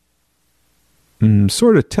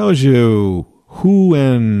 Sort of tells you who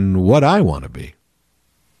and what I want to be.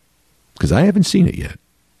 Because I haven't seen it yet.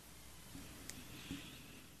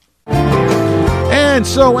 And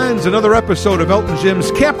so ends another episode of Elton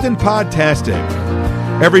Jim's Captain Podtastic.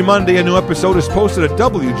 Every Monday, a new episode is posted at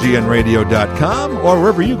WGNradio.com or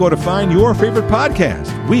wherever you go to find your favorite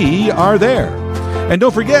podcast. We are there. And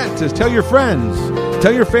don't forget to tell your friends,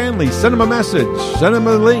 tell your family, send them a message, send them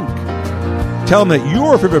a link. Tell them that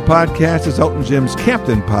your favorite podcast is Elton Jim's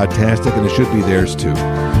Captain Podtastic, and it should be theirs too.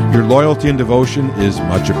 Your loyalty and devotion is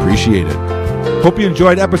much appreciated. Hope you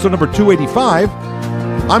enjoyed episode number 285.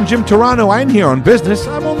 I'm Jim Turano. I'm here on business.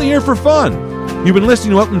 I'm only here for fun. You've been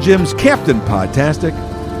listening to Elton Jim's Captain Podtastic,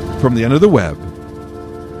 from the end of the web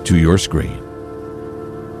to your screen.